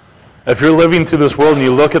 If you're living through this world and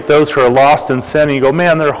you look at those who are lost in sin and you go,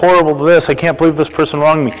 man, they're horrible to this. I can't believe this person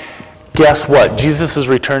wronged me. Guess what? Jesus is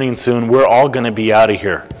returning soon. We're all going to be out of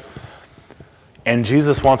here. And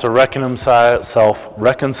Jesus wants to reconcile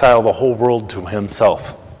the whole world to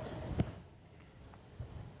himself.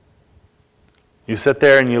 You sit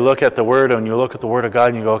there and you look at the Word and you look at the Word of God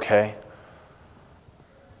and you go, okay,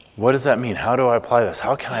 what does that mean? How do I apply this?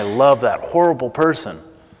 How can I love that horrible person?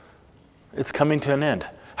 It's coming to an end.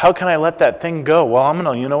 How can I let that thing go? Well, I'm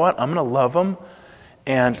going to love them,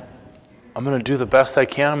 and I'm going to do the best I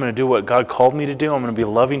can. I'm going to do what God called me to do. I'm going to be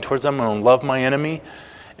loving towards them. I'm going to love my enemy.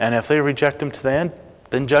 And if they reject him to the end,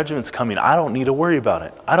 then judgment's coming. I don't need to worry about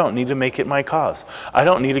it. I don't need to make it my cause. I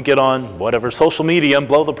don't need to get on whatever social media and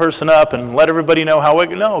blow the person up and let everybody know how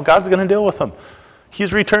wicked. No, God's going to deal with them.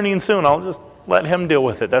 He's returning soon. I'll just let him deal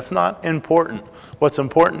with it. That's not important. What's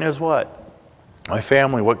important is what? My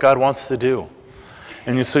family, what God wants to do.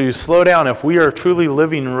 And so you slow down. If we are truly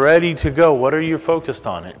living ready to go, what are you focused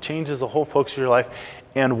on? It changes the whole focus of your life.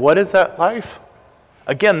 And what is that life?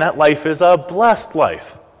 Again, that life is a blessed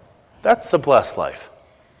life. That's the blessed life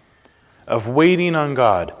of waiting on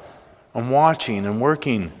God and watching and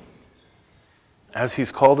working as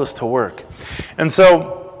he's called us to work. And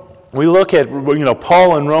so we look at,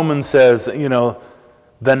 Paul in Romans says, the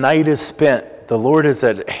night is spent, the Lord is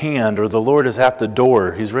at hand, or the Lord is at the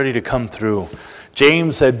door. He's ready to come through.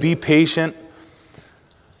 James said, be patient.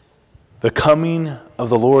 The coming of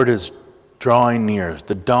the Lord is drawing near.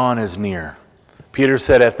 The dawn is near. Peter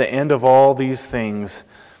said, at the end of all these things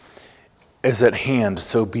is at hand,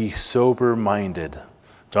 so be sober-minded.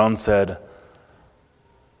 John said,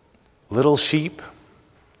 little sheep,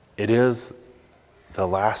 it is the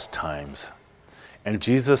last times. And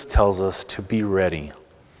Jesus tells us to be ready.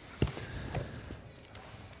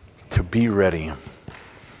 To be ready.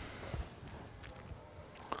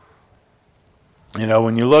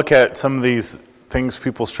 When you look at some of these things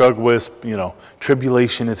people struggle with,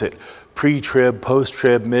 tribulation, is it pre-trib,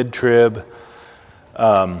 post-trib, mid-trib?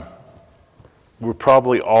 We're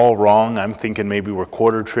probably all wrong. I'm thinking maybe we're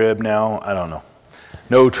quarter trib now. I don't know.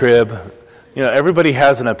 No trib. Everybody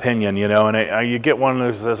has an opinion, and you get one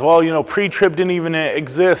that says, well, pre-trib didn't even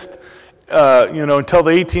exist, until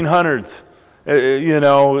the 1800s.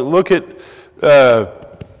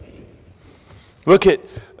 Look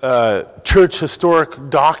at church historic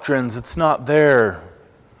doctrines. It's not there.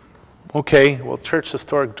 Okay, well, church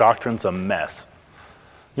historic doctrine's a mess.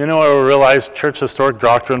 I realized church historic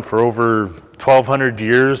doctrine for over 1,200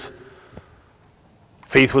 years,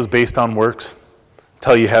 faith was based on works.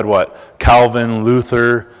 Until you had what? Calvin,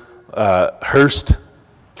 Luther, Hurst.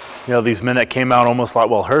 These men that came out almost like,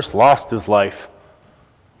 Hurst lost his life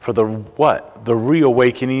for the what? The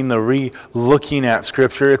reawakening, the re-looking at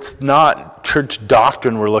Scripture. It's not church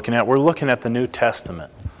doctrine we're looking at. We're looking at the New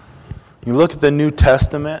Testament. You look at the New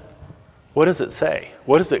Testament, what does it say?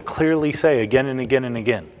 What does it clearly say again and again and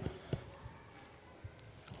again?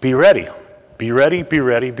 Be ready. Be ready, be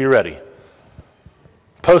ready, be ready.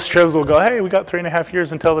 Post-tribs will go, hey, we got 3.5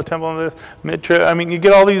 years until the temple of this. Mid-trib, you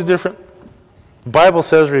get all these different. The Bible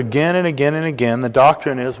says again and again and again, the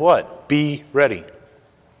doctrine is what? Be ready.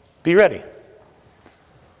 Be ready.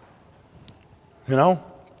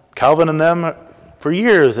 Calvin and them, for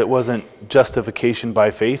years, it wasn't justification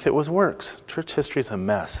by faith, it was works. Church history is a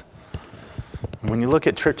mess. And when you look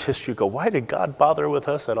at church history, you go, why did God bother with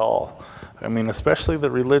us at all? Especially the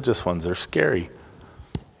religious ones, they're scary.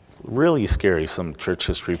 Really scary, some church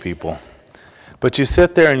history people. But you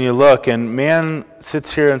sit there and you look, and man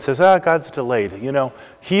sits here and says, God's delayed.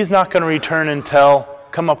 He's not going to return until,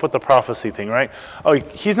 come up with the prophecy thing, right?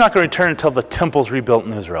 He's not going to return until the temple's rebuilt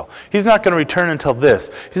in Israel. He's not going to return until this.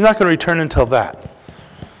 He's not going to return until that.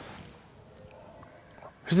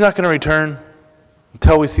 He's not going to return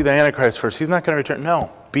until we see the Antichrist first. He's not going to return.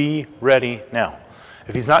 No, be ready now.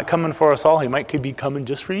 If he's not coming for us all, he might be coming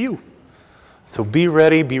just for you. So be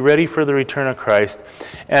ready for the return of Christ.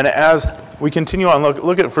 And as we continue on,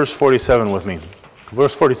 look at verse 47 with me.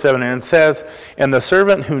 Verse 47, and it says, and the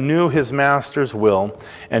servant who knew his master's will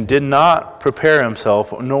and did not prepare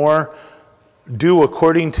himself, nor do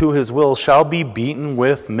according to his will, shall be beaten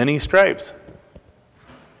with many stripes.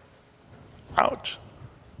 Ouch.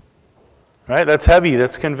 Right? That's heavy.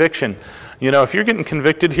 That's conviction. You know, if you're getting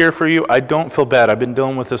convicted here for you, I don't feel bad. I've been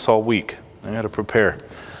dealing with this all week. I got to prepare.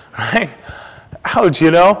 Right? Ouch,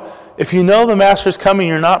 you know. If you know the master's coming,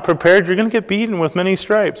 you're not prepared, you're going to get beaten with many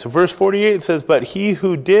stripes. Verse 48 says, but he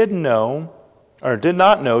who did know, or did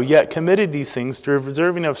not know, yet committed these things,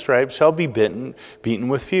 deserving of stripes, shall be beaten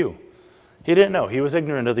with few. He didn't know. He was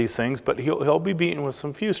ignorant of these things, but he'll be beaten with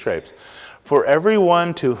some few stripes. For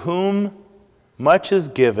everyone to whom much is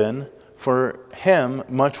given, for him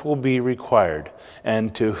much will be required.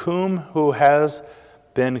 And to who has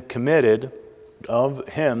been committed, of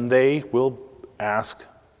him they will ask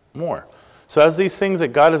more. So as these things that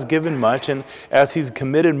God has given much, and as he's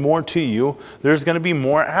committed more to you, there's going to be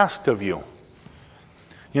more asked of you.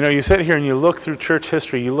 You know, you sit here and you look through church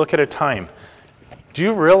history, you look at a time. Do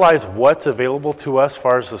you realize what's available to us as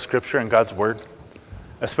far as the Scripture and God's Word?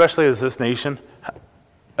 Especially as this nation.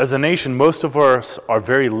 As a nation, most of us are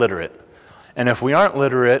very literate. And if we aren't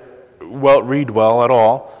literate, read well at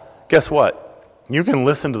all, guess what? You can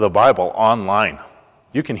listen to the Bible online.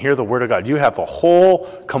 You can hear the Word of God. You have the whole,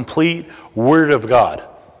 complete Word of God.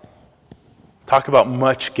 Talk about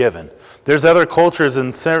much given. There's other cultures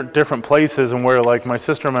in different places, and where, like, my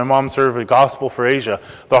sister and my mom serve a gospel for Asia.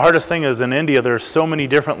 The hardest thing is in India, there's so many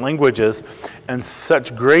different languages and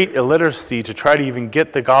such great illiteracy to try to even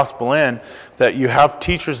get the gospel in, that you have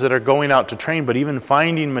teachers that are going out to train, but even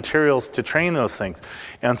finding materials to train those things.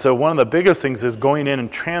 And so one of the biggest things is going in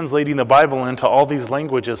and translating the Bible into all these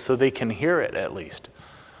languages so they can hear it at least.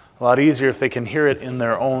 A lot easier if they can hear it in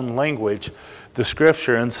their own language, the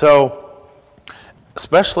Scripture. And so,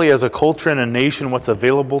 especially as a culture and a nation, what's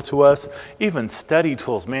available to us, even study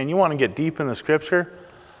tools. Man, you want to get deep in the Scripture?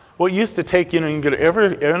 What used to take, anybody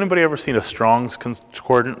ever seen a Strong's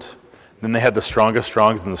Concordance? Then they had the strongest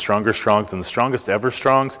Strongs and the stronger Strongs and the strongest ever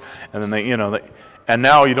Strongs. And then and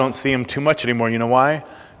now you don't see them too much anymore. You know why?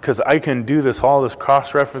 Because I can do all this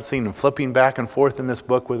cross-referencing and flipping back and forth in this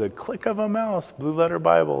book with a click of a mouse. Blue Letter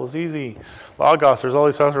Bible is easy. Logos, there's all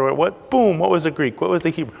these stuff. Boom, what was the Greek? What was the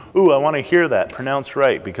Hebrew? Ooh, I want to hear that pronounced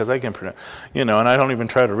right because I can pronounce, and I don't even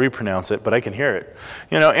try to repronounce it, but I can hear it.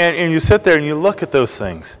 And you sit there and you look at those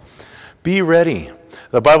things. Be ready.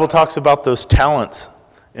 The Bible talks about those talents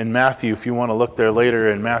in Matthew, if you want to look there later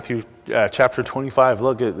in Matthew chapter 25.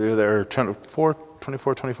 Look at there, 24,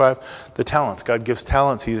 25, the talents. God gives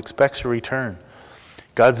talents. He expects a return.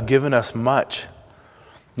 God's given us much.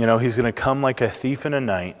 He's going to come like a thief in the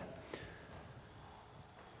night.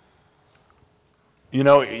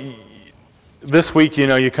 This week,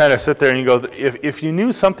 you kind of sit there and you go, if you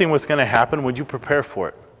knew something was going to happen, would you prepare for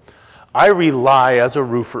it? I rely as a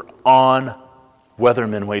roofer on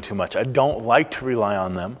weathermen way too much. I don't like to rely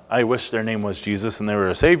on them. I wish their name was Jesus and they were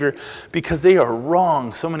a Savior, because they are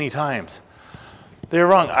wrong so many times. They're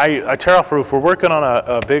wrong. I tear off a roof. We're working on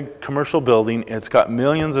a big commercial building. It's got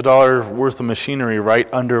millions of dollars worth of machinery right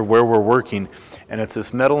under where we're working. And it's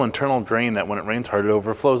this metal internal drain that when it rains hard, it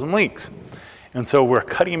overflows and leaks. And so we're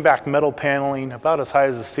cutting back metal paneling about as high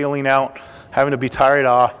as the ceiling out, having to be tied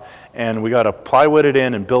off. And we got to plywood it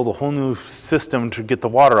in and build a whole new system to get the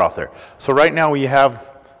water off there. So right now we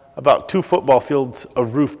have about 2 football fields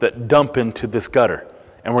of roof that dump into this gutter.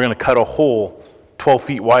 And we're going to cut a hole 12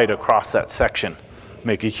 feet wide across that section.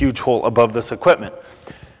 Make a huge hole above this equipment.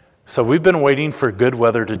 So we've been waiting for good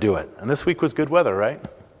weather to do it. And this week was good weather, right?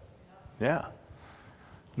 Yeah.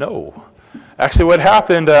 No. Actually, what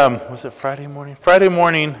happened, was it Friday morning? Friday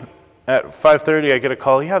morning at 5:30, I get a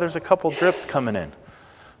call. Yeah, there's a couple drips coming in.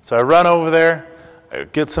 So I run over there, I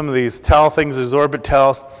get some of these towel things, absorbent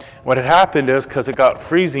towels. What had happened is, because it got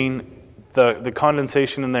freezing, the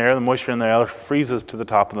condensation in the air, the moisture in the air freezes to the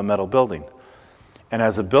top of the metal building. And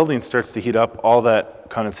as the building starts to heat up, all that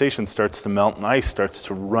condensation starts to melt and ice starts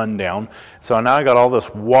to run down. So now I got all this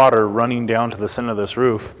water running down to the center of this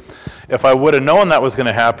roof. If I would have known that was going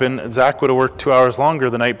to happen, Zach would have worked 2 hours longer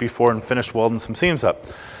the night before and finished welding some seams up.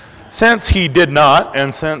 Since he did not,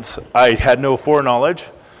 and since I had no foreknowledge,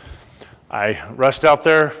 I rushed out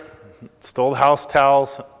there, stole house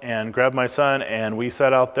towels, and grabbed my son, and we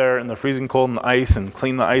sat out there in the freezing cold and the ice and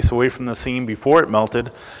cleaned the ice away from the seam before it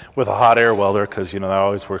melted with a hot air welder, because that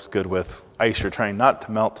always works good with ice you're trying not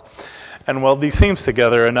to melt, and weld these seams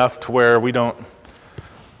together enough to where we don't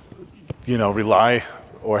rely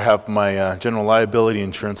or have my general liability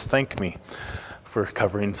insurance thank me for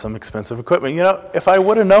covering some expensive equipment. If I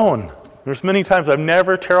would have known There's many times I've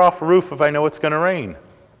never tear off a roof if I know it's going to rain.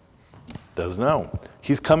 Doesn't know.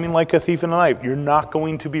 He's coming like a thief in the night. You're not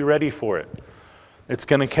going to be ready for it. It's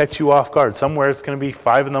going to catch you off guard. Somewhere it's going to be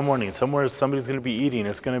 5 a.m. Somewhere somebody's going to be eating.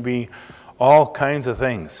 It's going to be all kinds of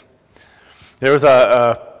things. There was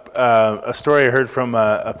a story I heard from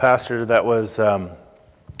a pastor that was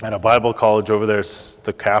at a Bible college over there,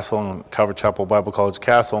 the Castle, Calvary Chapel Bible College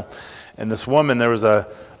Castle. And this woman, there was a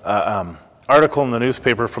article in the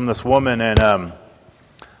newspaper from this woman, and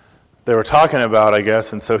they were talking about, I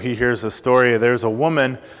guess, and so he hears a story. There's a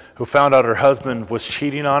woman who found out her husband was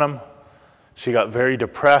cheating on him. She got very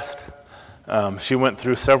depressed. She went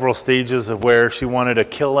through several stages of where she wanted to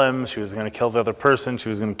kill him. She was going to kill the other person. She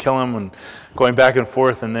was going to kill him, and going back and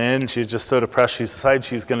forth. And then she was just so depressed, she decided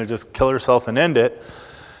she's going to just kill herself and end it.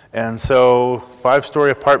 And so,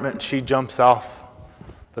 5-story apartment, she jumps off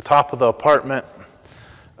the top of the apartment.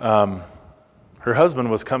 Her husband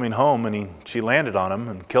was coming home, and she landed on him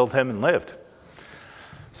and killed him and lived.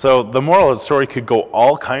 So the moral of the story could go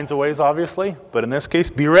all kinds of ways, obviously, but in this case,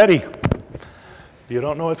 be ready. You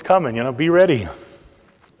don't know what's coming, be ready.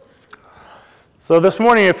 So this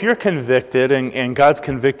morning, if you're convicted and God's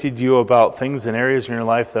convicted you about things in areas in your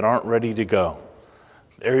life that aren't ready to go,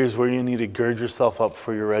 areas where you need to gird yourself up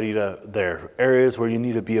before you're ready there, areas where you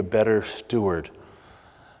need to be a better steward,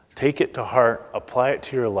 take it to heart, apply it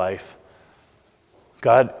to your life.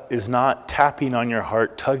 God is not tapping on your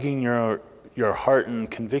heart, tugging your heart and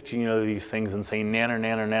convicting you of these things and saying, nanner,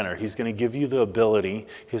 nanner, nanner. He's going to give you the ability.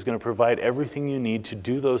 He's going to provide everything you need to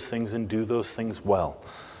do those things and do those things well.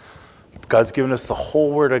 God's given us the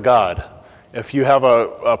whole Word of God. If you have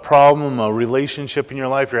a problem, a relationship in your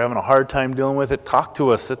life, you're having a hard time dealing with it, talk to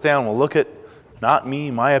us. Sit down. We'll look at, not me,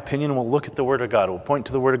 my opinion. We'll look at the Word of God. We'll point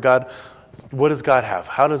to the Word of God. What does God have?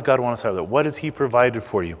 How does God want us to have that? What has He provided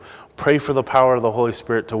for you? Pray for the power of the Holy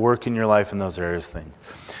Spirit to work in your life in those areas things.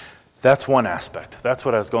 That's one aspect. That's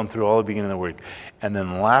what I was going through all the beginning of the week. And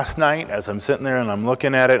then last night, as I'm sitting there and I'm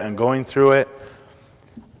looking at it and going through it,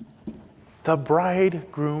 the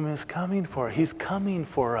bridegroom is coming for us. He's coming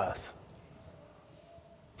for us.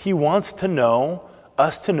 He wants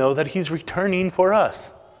us to know that He's returning for us.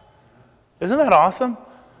 Isn't that awesome?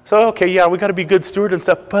 So, okay, yeah, we got to be good steward and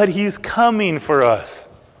stuff, but He's coming for us.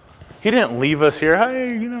 He didn't leave us here,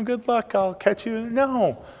 hey, good luck, I'll catch you.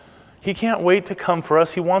 No. He can't wait to come for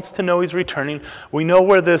us. He wants to know He's returning. We know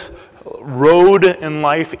where this road in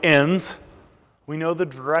life ends. We know the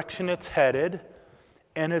direction it's headed,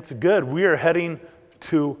 and it's good. We are heading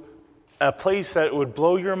to a place that would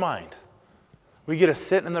blow your mind. We get to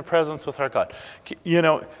sit in the presence with our God.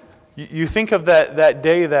 You think of that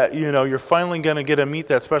day that, you're finally going to get to meet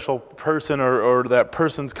that special person or that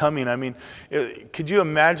person's coming. I mean, could you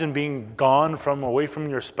imagine being gone away from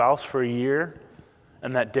your spouse for a year?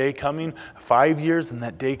 And that day coming, 5 years, and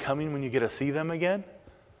that day coming when you get to see them again?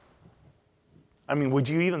 I mean, would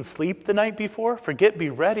you even sleep the night before? be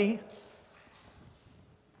ready.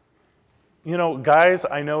 Guys,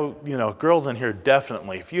 I know, girls in here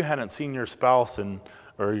definitely, if you hadn't seen your spouse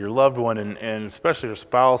or your loved one, and especially your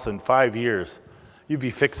spouse in 5 years, you'd be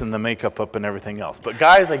fixing the makeup up and everything else. But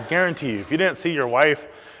guys, I guarantee you, if you didn't see your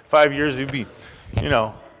wife 5 years, you'd be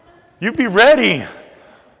ready.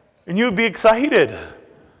 And you would be excited.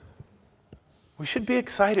 We should be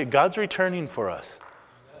excited. God's returning for us.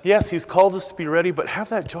 Yes, He's called us to be ready, but have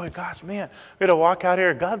that joy. Gosh, man, we got to walk out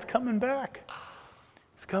here. God's coming back.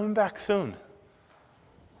 He's coming back soon.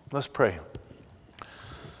 Let's pray.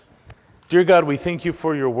 Dear God, we thank You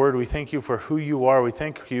for Your Word. We thank You for who You are. We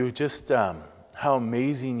thank You just how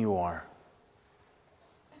amazing You are.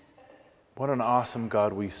 What an awesome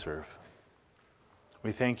God we serve.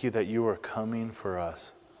 We thank You that You are coming for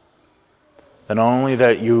us. That not only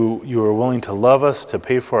that you are willing to love us, to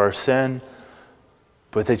pay for our sin,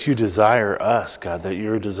 but that You desire us, God, that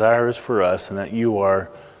Your desire is for us, and that You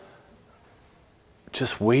are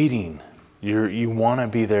just waiting. You want to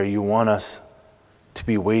be there. You want us to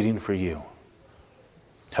be waiting for You.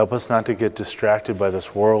 Help us not to get distracted by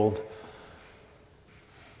this world,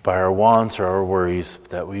 by our wants or our worries,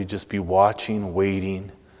 that we just be watching,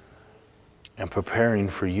 waiting, and preparing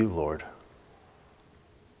for You, Lord.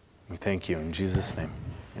 We thank You in Jesus' name.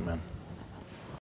 Amen.